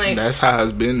what I'm saying? Like, that's how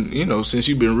it's been. You know, since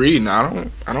you've been reading. I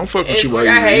don't fuck with you while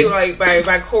you're reading. I hate, like,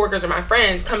 my coworkers or my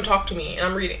friends come talk to me and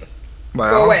I'm reading.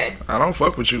 Like, go away. I don't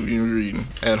fuck with you when you're reading.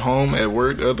 At home, at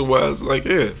work, otherwise, like,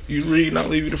 yeah, you read and I'll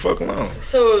leave you the fuck alone.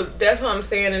 So that's what I'm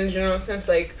saying in a general sense.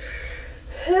 Like,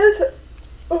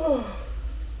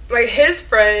 his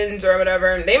friends or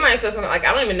whatever, they might feel something like,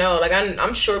 I don't even know. Like,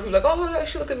 I'm sure people are like, oh,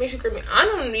 she look at me, she look at me. I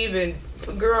don't even,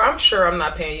 girl, I'm sure I'm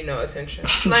not paying you no attention.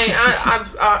 Like,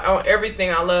 I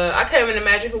everything I love, I can't even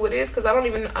imagine who it is because I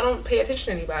don't pay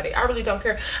attention to anybody. I really don't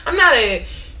care. I'm not a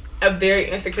very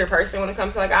insecure person when it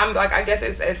comes to, like, I'm like, I guess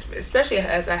it's especially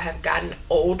as I have gotten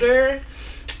older,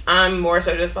 I'm more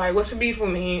so just like, what's the beef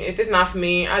with me? If it's not for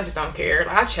me, I just don't care.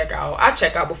 Like, I check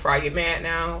out before I get mad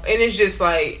now. And it's just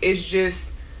like, it's just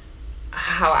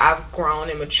how I've grown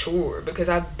and matured, because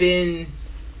I've been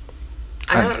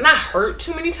not hurt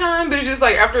too many times, but it's just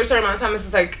like after a certain amount of time, it's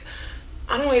just like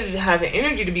I don't really have the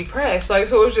energy to be pressed. Like,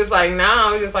 so it's just like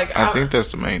now it's just like I think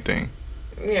that's the main thing.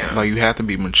 Yeah, like, you have to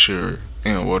be mature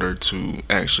in order to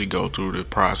actually go through the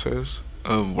process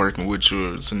of working with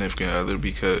your significant other,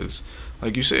 because,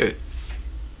 like you said,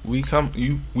 we come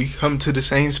to the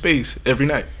same space every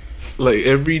night. Like,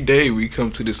 every day we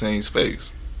come to the same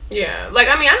space. Yeah, like,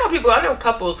 I mean, I know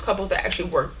couples that actually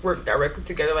work directly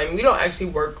together. Like, we don't actually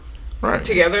work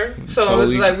together, so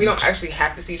totally. It's like we don't actually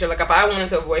have to see each other. Like, if I wanted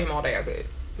to avoid him all day, I could.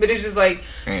 But it's just like,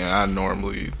 and I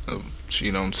normally,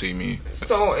 she don't see me,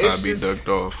 so it's I'd be ducked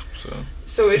off.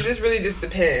 So it just really just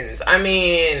depends. I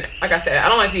mean, like I said, I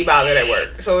don't like to be bothered at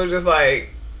work, so it's just like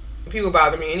people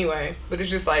bother me anyway. But it's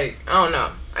just like, I don't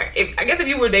know. I guess if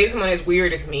you were dating someone as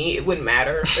weird as me, it wouldn't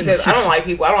matter, because I don't like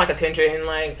people. I don't like attention.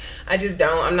 Like, I just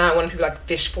don't. I'm not one of people like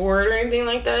fish for it or anything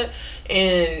like that.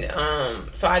 And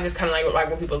so I just kind of like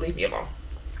when people leave me alone.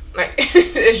 Like,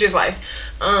 it's just like,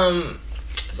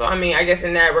 so I mean, I guess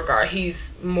in that regard, he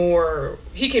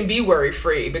can be worry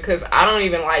free, because I don't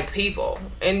even like people.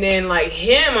 And then like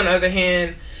him, on the other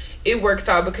hand, it works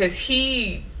out because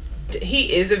he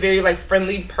is a very like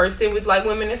friendly person with like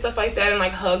women and stuff like that, and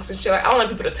like hugs and shit. Like, I don't like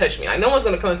people to touch me. Like, no one's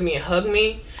gonna come to me and hug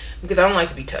me, because I don't like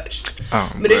to be touched.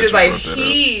 But it's just like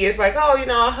he is like, oh, you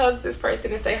know, I'll hug this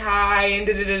person and say hi and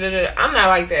da da da da. I'm not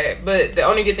like that. But the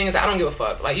only good thing is I don't give a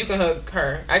fuck. Like, you can hug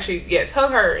her. Actually, yes,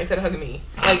 hug her instead of hugging me.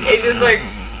 Like, it's just like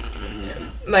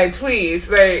please,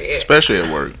 like, especially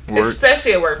at work.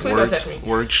 Especially at work. Please don't touch me.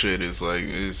 Work shit is like,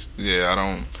 I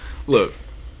don't look.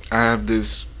 I have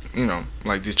this, you know,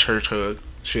 like this church hug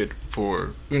shit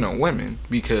for, you know, women,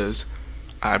 because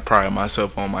I pride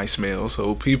myself on my smell.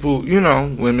 So people, you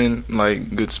know, women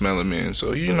like good smelling men.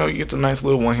 So, you know, you get the nice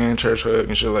little one hand church hug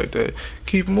and shit like that.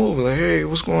 Keep moving. Like, hey,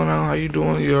 what's going on? How you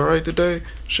doing? You alright today?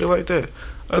 Shit like that.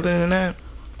 Other than that,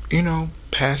 you know,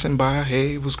 passing by,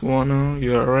 hey, what's going on?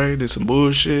 You alright? There's some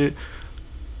bullshit.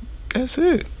 That's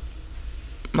it.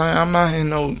 Like, I'm not in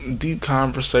no deep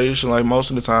conversation. Like, most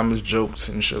of the time it's jokes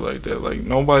and shit like that. Like,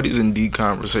 nobody's in deep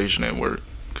conversation at work,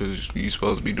 because you're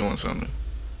supposed to be doing something.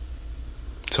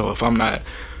 So if I'm not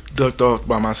ducked off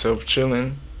by myself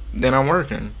chilling, then I'm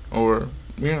working. Or,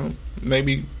 you know,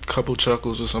 maybe a couple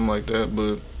chuckles or something like that.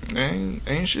 But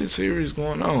ain't shit serious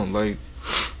going on. Like,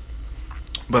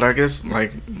 but I guess,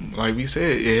 like we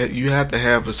said, you have to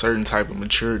have a certain type of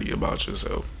maturity about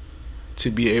yourself to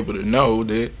be able to know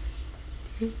that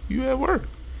you at work.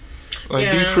 Like,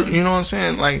 yeah. You know what I'm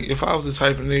saying? Like, if I was the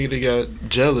type of nigga that got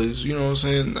jealous, you know what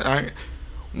I'm saying?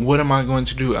 What am I going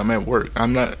to do? I'm at work.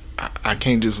 I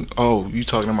can't just, oh, you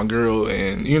talking to my girl,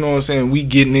 and you know what I'm saying? We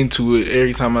getting into it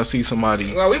every time I see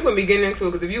somebody. Well, we wouldn't be getting into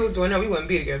it, because if you was doing that, we wouldn't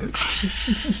be together.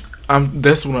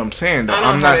 That's what I'm saying, though. I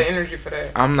don't have the energy for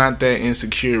that. I'm not that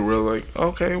insecure where, like,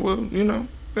 okay, well, you know,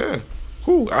 yeah,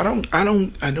 cool. I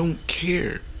don't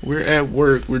care. We're at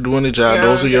work. We're doing the job. Yeah,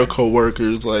 those are your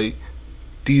coworkers. Like,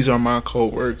 these are my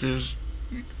coworkers.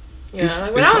 Yeah,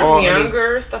 like when I was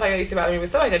younger, stuff like that used to bother me, but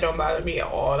stuff like that don't bother me at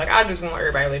all. Like, I just want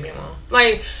everybody to leave me alone.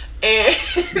 Like, and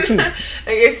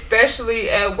like,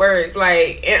 especially at work.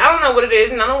 Like, and I don't know what it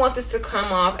is, and I don't want this to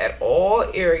come off at all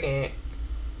arrogant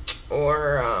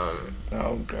or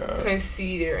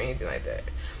conceited or anything like that.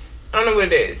 I don't know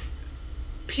what it is.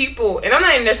 People, and I'm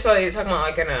not even necessarily talking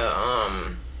about like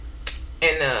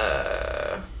in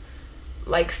a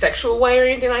like sexual way or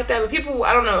anything like that, but people,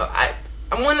 I don't know,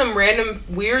 I'm one of them random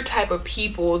weird type of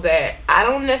people that I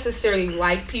don't necessarily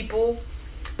like people,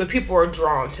 but people are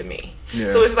drawn to me. Yeah.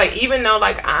 So it's like, even though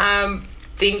like I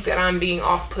think that I'm being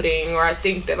off-putting, or I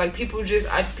think that like people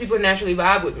naturally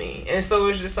vibe with me, and so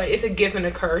it's just like, it's a gift and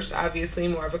a curse. Obviously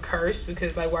more of a curse,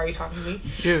 because like, why are you talking to me?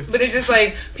 Yeah. But it's just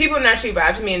like, people naturally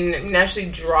vibe to me and naturally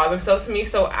draw themselves to me,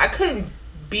 so I couldn't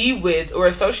be with or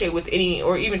associate with any,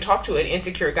 or even talk to an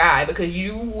insecure guy, because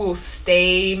you will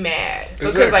stay mad.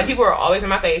 Because exactly. Like, people are always in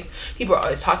my face, people are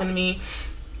always talking to me,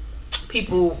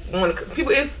 people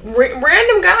it's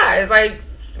random guys, like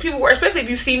people, especially if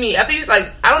you see me after you,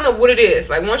 like, I don't know what it is,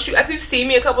 like after you see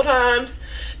me a couple times,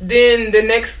 then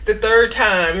the third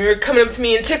time you're coming up to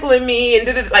me and tickling me,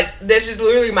 and like, that's just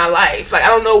literally my life. Like, I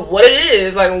don't know what it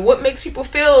is, like what makes people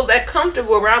feel that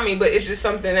comfortable around me, but it's just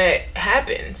something that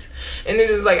happens. And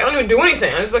it's just like, I don't even do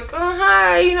anything. I'm just like, oh,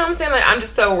 hi, you know what I'm saying? Like, I'm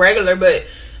just so regular, but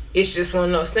it's just one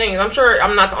of those things. I'm sure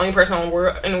I'm not the only person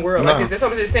in the world like this. That's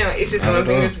what I'm just saying. Like, it's just something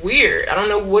that's weird. I don't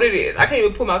know what it is. I can't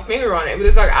even put my finger on it. But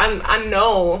it's like, I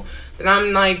know that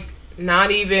I'm like not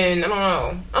even,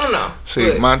 I don't know.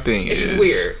 See, my thing is, it's just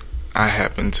weird. I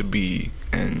happen to be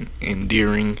an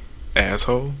endearing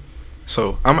asshole.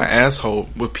 So I'm an asshole,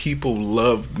 but people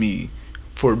love me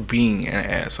for being an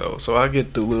asshole. So I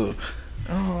get the little,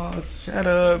 oh, shut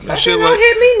up and shit, like,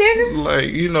 hit me, nigga. Like,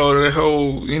 you know, the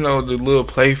whole, you know, the little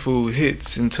playful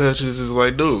hits and touches is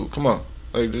like, dude, come on,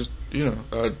 like, just, you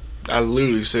know, I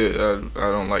literally said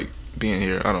I don't like being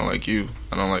here. I don't like you.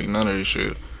 I don't like none of this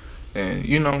shit. And,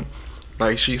 you know,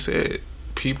 like she said,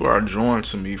 people are drawn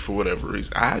to me for whatever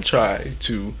reason. I try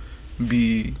to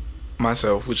be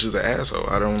myself, which is an asshole.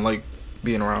 I don't like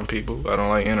being around people. I don't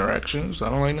like interactions. I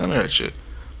don't like none of that shit.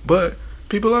 But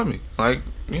people love me. Like,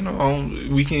 you know,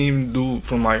 we can even do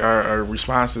from like our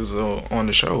responses on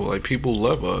the show. Like, people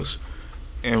love us,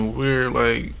 and we're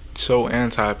like so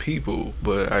anti people.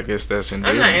 But I guess that's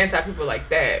endearing. I'm not anti people like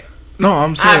that. No,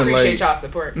 I'm saying I appreciate like y'all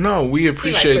support. No, we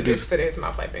appreciate he like, this. Foot in his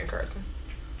mouth like Ben Carson.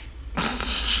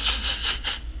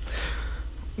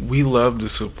 We love the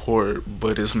support,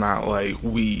 but it's not like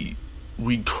we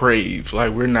crave.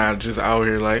 Like, we're not just out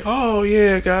here like, oh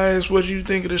yeah, guys, what do you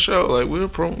think of the show? Like, we're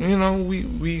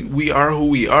we are who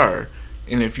we are,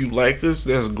 and if you like us,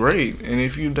 that's great, and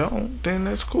if you don't, then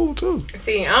that's cool too.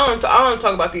 See, I don't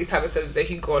talk about these type of subjects that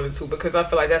he going into, because I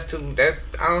feel like I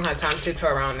don't have time to tiptoe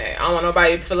around that. I don't want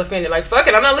nobody to feel offended. Like, fuck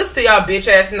it, I'm not listening to y'all bitch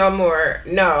ass no more.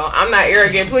 No, I'm not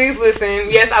arrogant. Please listen.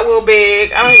 Yes, I will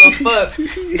beg. I don't give a fuck.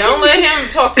 Don't let him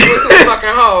talk to a fucking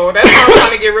hoe. That's why I'm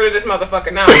trying to get rid of this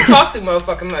motherfucker now. He talk too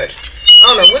motherfucking much.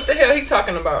 I don't know what the hell he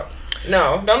talking about.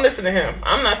 No, don't listen to him.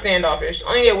 I'm not standoffish.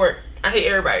 Only at work. I hate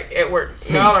everybody at work.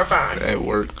 Y'all are fine. At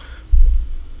work.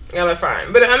 Y'all are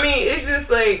fine. But, I mean, it's just,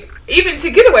 like, even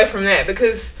to get away from that,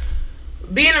 because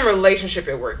being in a relationship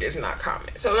at work is not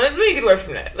common. So, let me get away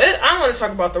from that. I want to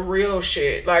talk about the real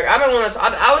shit. Like, I don't want to...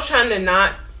 I was trying to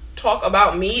not talk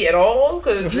about me at all,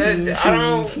 because I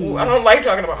don't like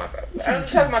talking about myself. I'm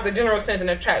talking about the general sense and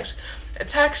attack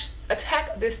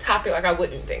this topic like I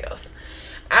wouldn't anything else.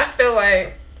 I feel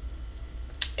like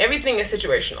everything is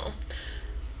situational.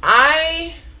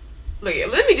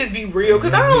 Let me just be real,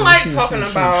 because I don't like talking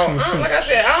about, like I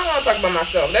said, I don't want to talk about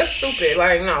myself. That's stupid.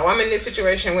 Like, no, I'm in this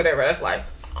situation, whatever, that's life.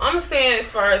 I'm saying as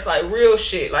far as, like, real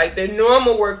shit, like, the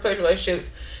normal workplace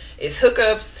relationships is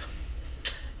hookups,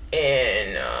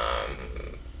 and,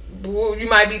 you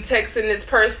might be texting this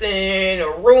person,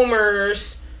 or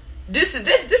rumors. This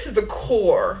is the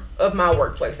core of my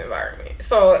workplace environment.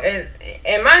 So,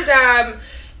 and my job,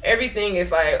 everything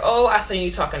is like, oh, I seen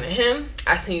you talking to him,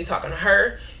 I seen you talking to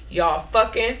her, y'all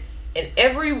fucking, and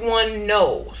everyone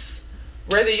knows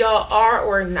whether y'all are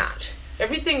or not.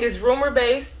 Everything is rumor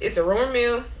based. It's a rumor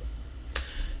mill.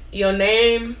 Your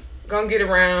name gonna get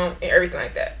around and everything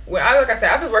like that. Well, like I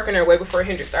said, I was working there way before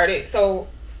Hendrix started, so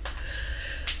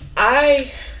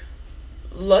I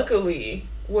luckily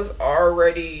was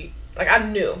already, like, I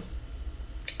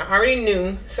already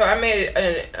knew, so I made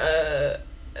a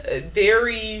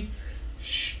very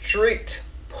strict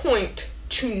point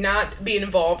to not be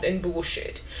involved in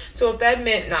bullshit. So if that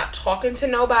meant not talking to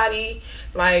nobody,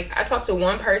 like, I talked to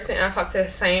one person and I talked to the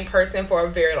same person for a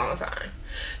very long time,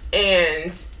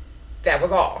 and that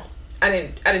was all. I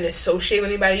didn't associate with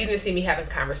anybody. You didn't see me having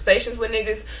conversations with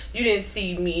niggas. You didn't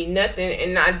see me nothing.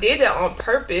 And I did that on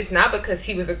purpose, not because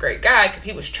he was a great guy, because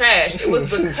he was trash. It was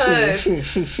because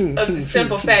of the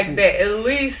simple fact that at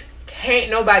least can't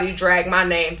nobody drag my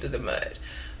name through the mud.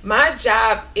 My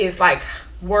job is like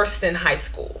worse than high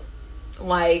school.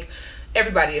 Like,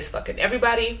 everybody is fucking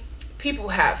everybody. People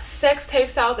have sex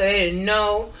tapes out that they didn't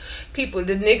know. The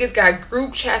niggas got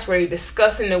group chats where they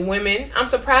discussing the women. I'm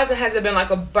surprised it hasn't been like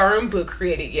a burn book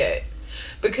created yet,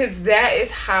 because that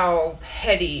is how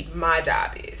petty my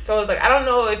job is. So it's like, I don't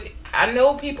know if, I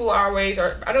know people always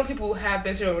are, I know people have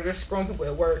been where they're screwing people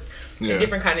at work in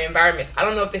different kind of environments. I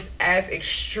don't know if it's as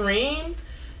extreme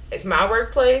as my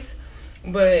workplace,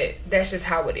 but that's just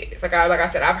how it is. Like I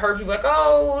said, I've heard people like,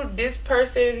 oh, this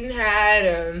person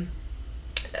had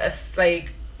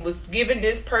was giving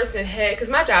this person head, because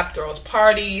my job throws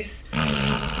parties.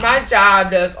 My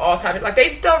job does all types of, like,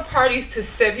 they throw parties to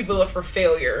set people up for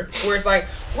failure, where it's like,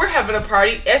 we're having a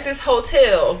party at this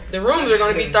hotel, the rooms are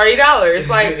going to be $30.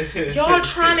 Like, y'all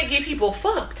trying to get people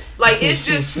fucked. Like, it's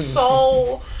just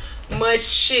so much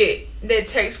shit that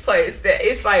takes place that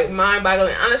it's like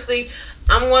mind-boggling. Honestly,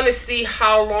 I'm going to see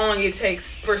how long it takes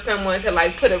for someone to,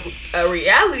 like, put a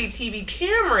reality TV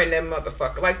camera in that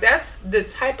motherfucker. Like, that's the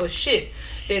type of shit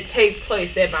that takes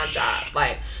place at my job.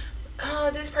 Like,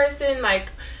 oh, this person, like,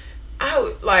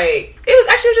 it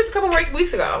was just a couple of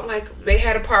weeks ago. Like, they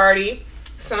had a party.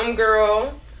 Some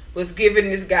girl was giving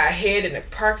this guy head in the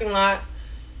parking lot.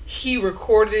 He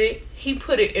recorded it. He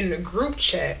put it in the group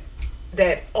chat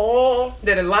that a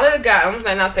lot of the guys, I'm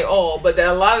not to say all, but that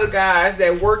a lot of the guys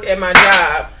that work at my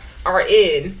job are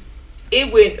in.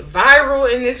 It went viral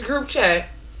in this group chat.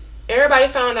 Everybody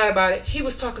found out about it. He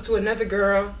was talking to another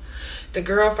girl. The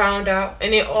girl found out,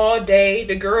 and then all day,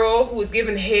 the girl who was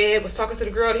giving head was talking to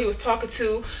the girl that he was talking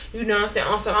to, you know what I'm saying,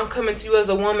 also, I'm coming to you as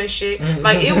a woman shit.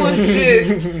 Like, it was just,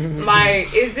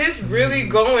 like, is this really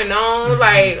going on?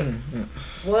 Like,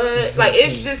 what? Like,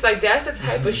 it's just, like, that's the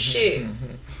type of shit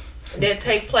that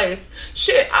take place.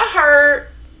 Shit, I heard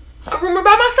a rumor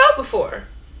about myself before.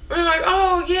 I'm like,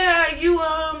 oh, yeah, you,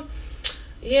 what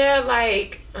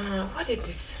did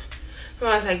this...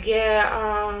 I was like,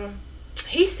 yeah,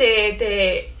 he said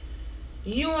that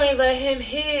you ain't let him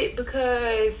hit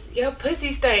because your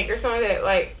pussy stank or something like that.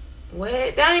 Like, what?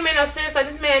 That don't even make no sense.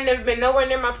 Like, this man never been nowhere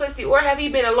near my pussy, or have he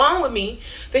been alone with me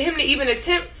for him to even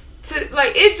attempt to,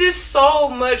 like, it's just so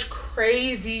much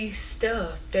crazy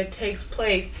stuff that takes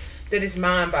place that is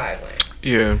mind-boggling.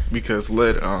 Yeah, because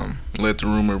let the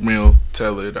rumor mill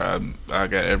tell it. I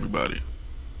got everybody.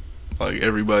 Like,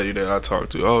 everybody that I talk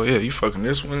to, oh yeah, you fucking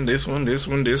this one. And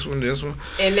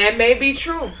that may be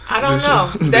true. I don't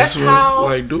know. That's how,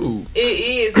 like, dude, it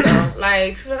is though.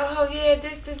 Like, people are like, oh yeah,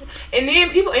 this, and then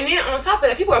on top of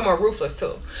that, people are more ruthless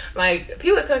too. Like,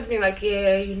 people come to me like,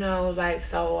 yeah, you know, like,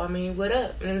 so I mean, what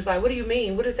up? And it's like, what do you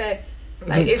mean? What is that?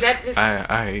 Like, is that just?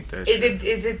 I hate that shit.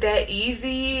 Is it that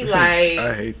easy? Like,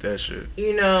 I hate that shit.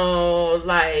 You know,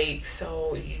 like,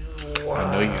 so you.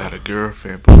 I know you got a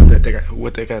girlfriend, but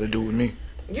what they got to do with me?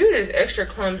 You just extra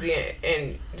clumsy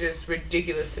and just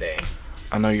ridiculous today.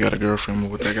 I know you got a girlfriend, but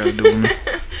what they got to do with me?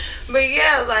 But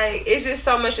yeah, like, it's just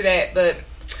so much of that. But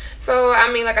so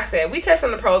I mean, like I said, we touched on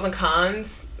the pros and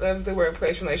cons of the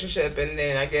workplace relationship, and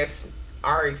then I guess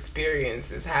our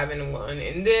experience is having one,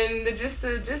 and then just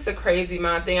a crazy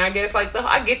mind thing. I guess, like,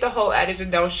 I get the whole adage of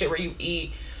don't shit where you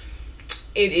eat.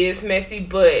 It is messy,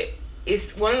 but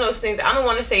it's one of those things. I don't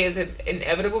want to say it's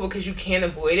inevitable because you can't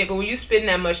avoid it, but when you spend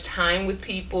that much time with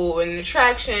people and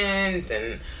attractions,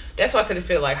 and that's why I said it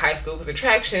feel like high school, because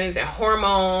attractions and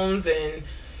hormones, and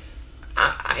then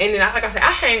like I said,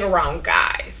 I hang around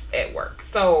guys at work,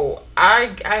 so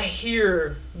I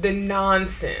hear the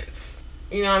nonsense.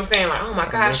 You know what I'm saying? Like, oh my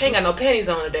God, she ain't got no panties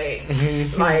on today.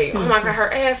 Like, oh my God,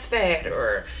 her ass fat,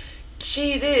 or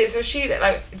she this or she that,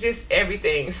 like, just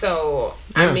everything. So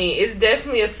yeah. I mean, it's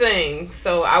definitely a thing.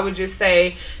 So I would just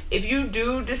say, if you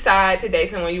do decide to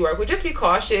date someone you work with, just be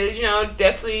cautious. You know,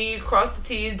 definitely cross the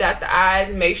T's, dot the I's,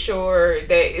 and make sure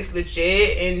that it's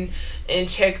legit, and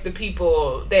check the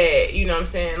people that, you know what I'm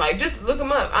saying, like, just look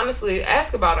them up. Honestly,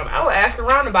 ask about them. I would ask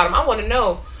around about them. I want to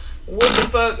know what the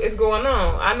fuck is going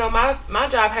on. I know my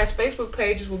job has Facebook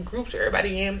pages with groups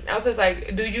everybody in. I was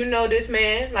like, do you know this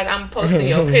man? Like, I'm posting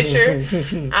your picture.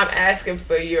 I'm asking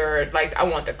for your, like, I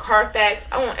want the Carfax.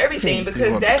 I want everything,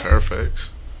 because that's the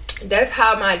Carfax. That's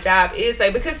how my job is.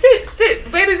 Like, because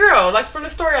sit, baby girl, like, from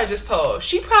the story I just told,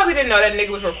 she probably didn't know that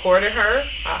nigga was recording her.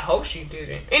 I hope she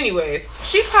didn't. Anyways,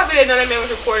 she probably didn't know that man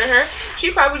was recording her. She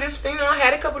probably just, you know,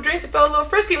 had a couple drinks and felt a little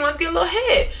frisky and wanted to get a little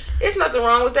head. There's nothing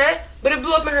wrong with that, but it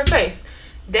blew up in her face.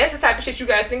 That's the type of shit you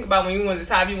gotta think about when you want to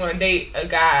decide if you want to date a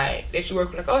guy that you work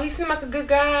with. Like, oh, he seemed like a good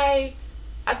guy.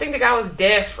 I think the guy was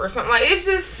deaf or something. Like, it's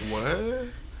just what?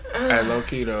 Hey, low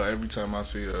key though, every time I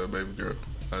see a baby girl,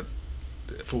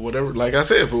 for whatever, like I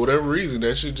said, for whatever reason,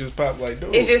 that shit just pop like,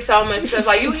 dude. It's just so much stuff.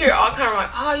 Like, you hear all kind of like,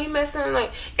 oh, you messing,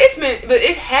 like, but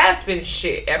it has been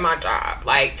shit at my job.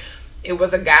 Like, it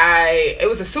was a guy, it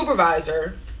was a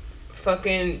supervisor,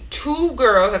 fucking 2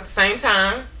 girls at the same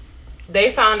time.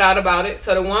 They found out about it,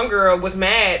 so the one girl was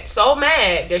mad, so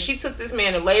mad that she took this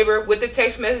man to labor with the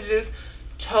text messages,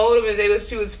 told him that they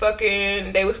was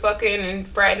fucking and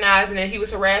fraternizing, and he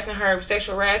was harassing her,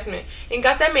 sexual harassment, and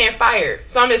got that man fired.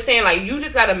 So I'm just saying, like, you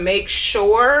just gotta make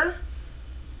sure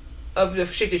of the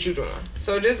shit that you're doing.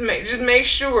 So just make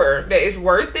sure that it's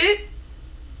worth it,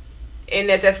 and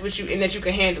that you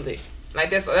can handle it. Like,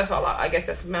 that's all. I guess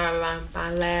that's my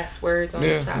last words on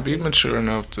the topic. Yeah, be mature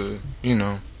enough to, you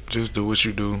know, just do what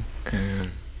you do,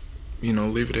 and, you know,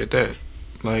 leave it at that.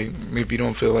 Like, if you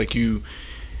don't feel like you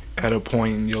at a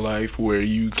point in your life where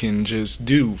you can just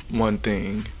do one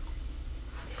thing,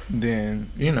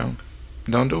 then, you know,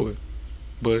 don't do it.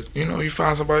 But, you know, you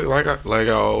find somebody, like I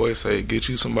always say, get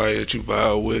you somebody that you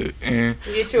vibe with, and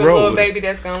get you a little baby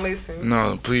that's gonna listen.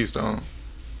 No, please don't.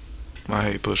 I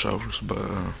hate pushovers, but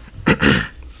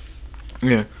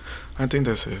yeah, I think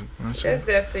that's it. That's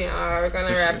definitely all. We're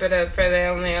gonna wrap it up for the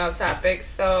only all topics.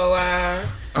 So,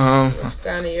 what's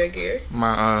kind of your gears?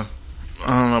 I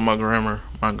don't know, my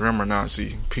grammar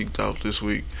Nazi peaked out this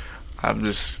week. I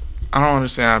don't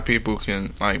understand how people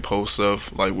can, like, post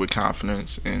stuff, like, with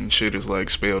confidence and shit is,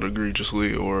 like, spelled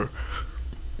egregiously or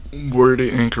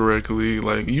worded incorrectly.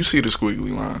 Like, you see the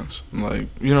squiggly lines. Like,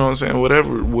 you know what I'm saying?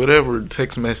 Whatever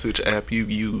text message app you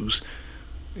use,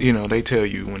 you know, they tell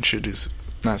you when shit is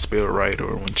not spelled right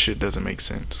or when shit doesn't make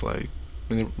sense. Like,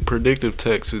 predictive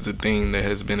text is a thing that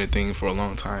has been a thing for a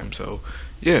long time. So,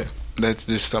 yeah, that's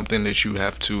just something that you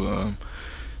have to,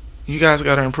 you guys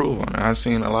got to improve on it. I've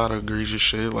seen a lot of egregious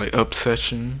shit, like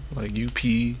obsession, like UP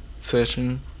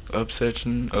session,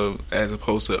 obsession, as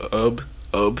opposed to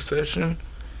obsession.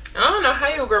 I don't know how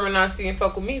you grammar Nazi and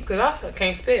fuck with me, because I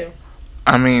can't spell.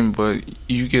 I mean, but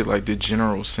you get like the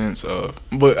general sense of,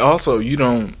 but also you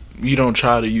don't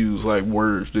try to use like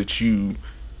words that you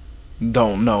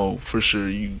don't know for sure.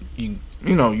 You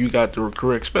know you got the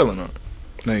correct spelling on it.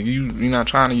 Like you're not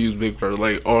trying to use big words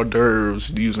like hors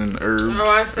d'oeuvres, using herbs. Oh,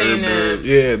 I seen that.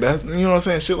 Yeah, that's, you know what I'm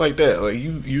saying, shit like that. Like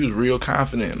you was real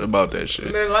confident about that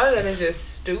shit. But a lot of that is just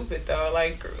stupid though.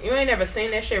 Like you ain't never seen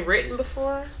that shit written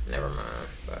before. Never mind.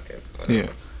 Fuck it. Whatever. Yeah.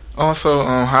 Also,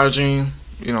 hygiene.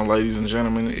 You know, ladies and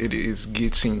gentlemen, it is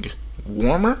getting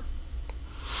warmer.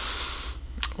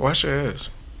 Wash your ass.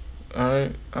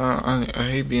 Alright? I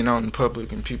hate being out in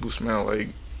public and people smell like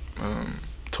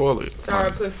toilet.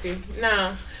 Sorry, pussy.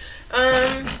 No.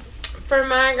 For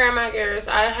my grandma gears,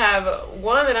 I have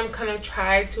one that I'm kind of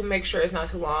trying to make sure it's not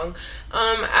too long.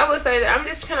 I would say that I'm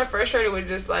just kind of frustrated with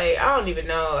just like, I don't even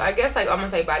know. I guess like I'm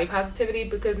gonna say body positivity,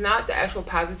 because not the actual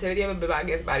positivity of it, but I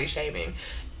guess body shaming.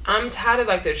 I'm tired of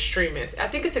like the extremists. I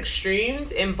think it's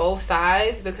extremes in both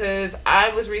sides, because I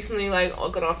was recently like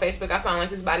looking on Facebook. I found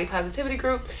like this body positivity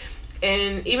group,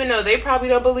 and even though they probably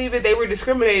don't believe it, they were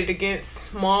discriminated against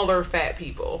smaller fat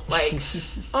people. Like,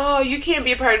 oh, you can't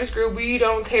be a part of this group. We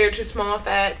don't cater to small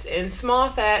fats, and small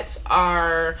fats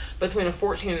are between a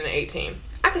 14 and an 18.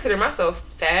 I consider myself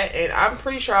fat, and I'm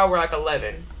pretty sure I wear like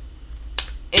 11.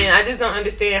 And I just don't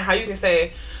understand how you can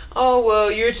say, oh, well,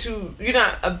 you're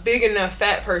not a big enough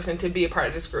fat person to be a part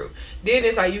of this group. Then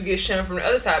it's like you get shunned from the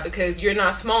other side because you're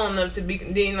not small enough to be,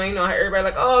 then, you know, how everybody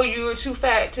like, oh, you're too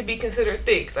fat to be considered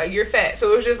thick. Like, you're fat.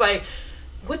 So it's just like,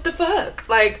 what the fuck?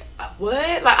 Like,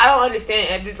 what? Like, I don't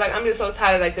understand. I'm just so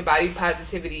tired of, like, the body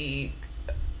positivity,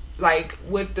 like,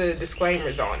 with the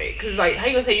disclaimers on it. Because, like, how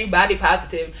you gonna say you body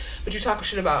positive, but you're talking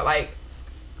shit about, like,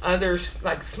 others,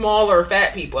 like, smaller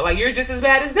fat people. Like, you're just as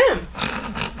bad as them.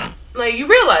 Like, you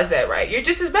realize that, right? You're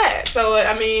just as bad. So,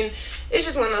 I mean, it's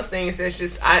just one of those things that's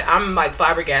just, I'm, like,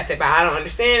 flabbergasted by. I don't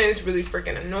understand. It's really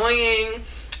freaking annoying.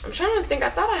 I'm trying to think. I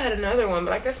thought I had another one,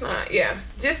 but I guess not. Yeah.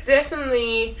 Just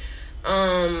definitely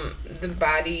the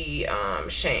body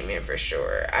shaming for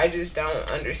sure. I just don't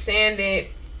understand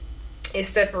it. It's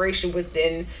separation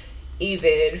within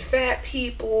even fat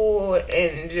people,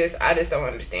 and I just don't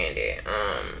understand it.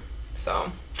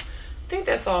 So, I think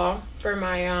that's all for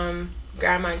my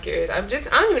grind my gears. I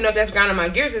don't even know if that's grinding my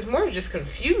gears. It's more just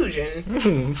confusion.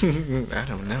 I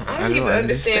don't know. I don't even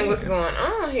understand what's going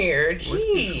on here.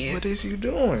 Jeez. What is you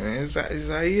doing? Is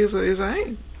I?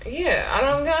 Yeah, I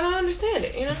don't understand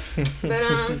it, you know?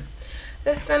 But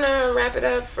that's gonna wrap it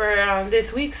up for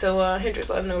this week. So Hendrix,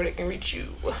 let them know where they can reach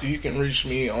you. You can reach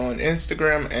me on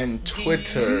Instagram and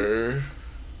Twitter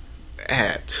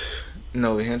at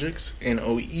Noely Hendrix,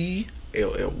 NOELLYHENDRIX,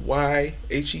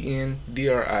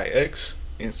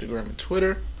 Instagram and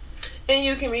Twitter. And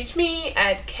you can reach me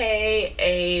at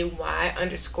KAY_INREELLIFE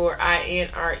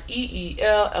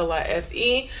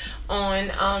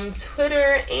on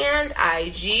Twitter and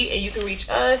IG. And you can reach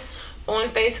us on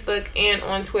Facebook and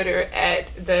on Twitter at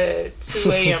the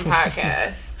 2 a.m.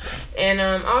 podcast. And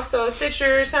also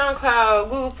Stitcher, SoundCloud,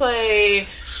 Google Play.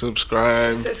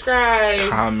 Subscribe,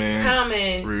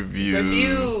 comment,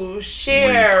 review,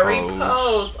 share,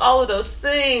 repost, all of those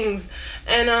things.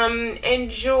 And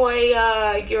enjoy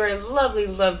your lovely,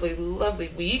 lovely, lovely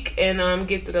week, and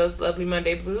get through those lovely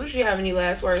Monday blues. You have any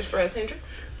last words for us, Hendra?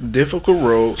 Difficult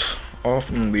roads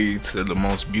often lead to the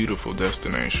most beautiful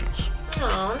destinations.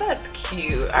 Oh, that's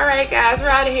cute. All right, guys, we're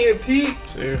out of here. Peace.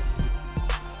 See ya.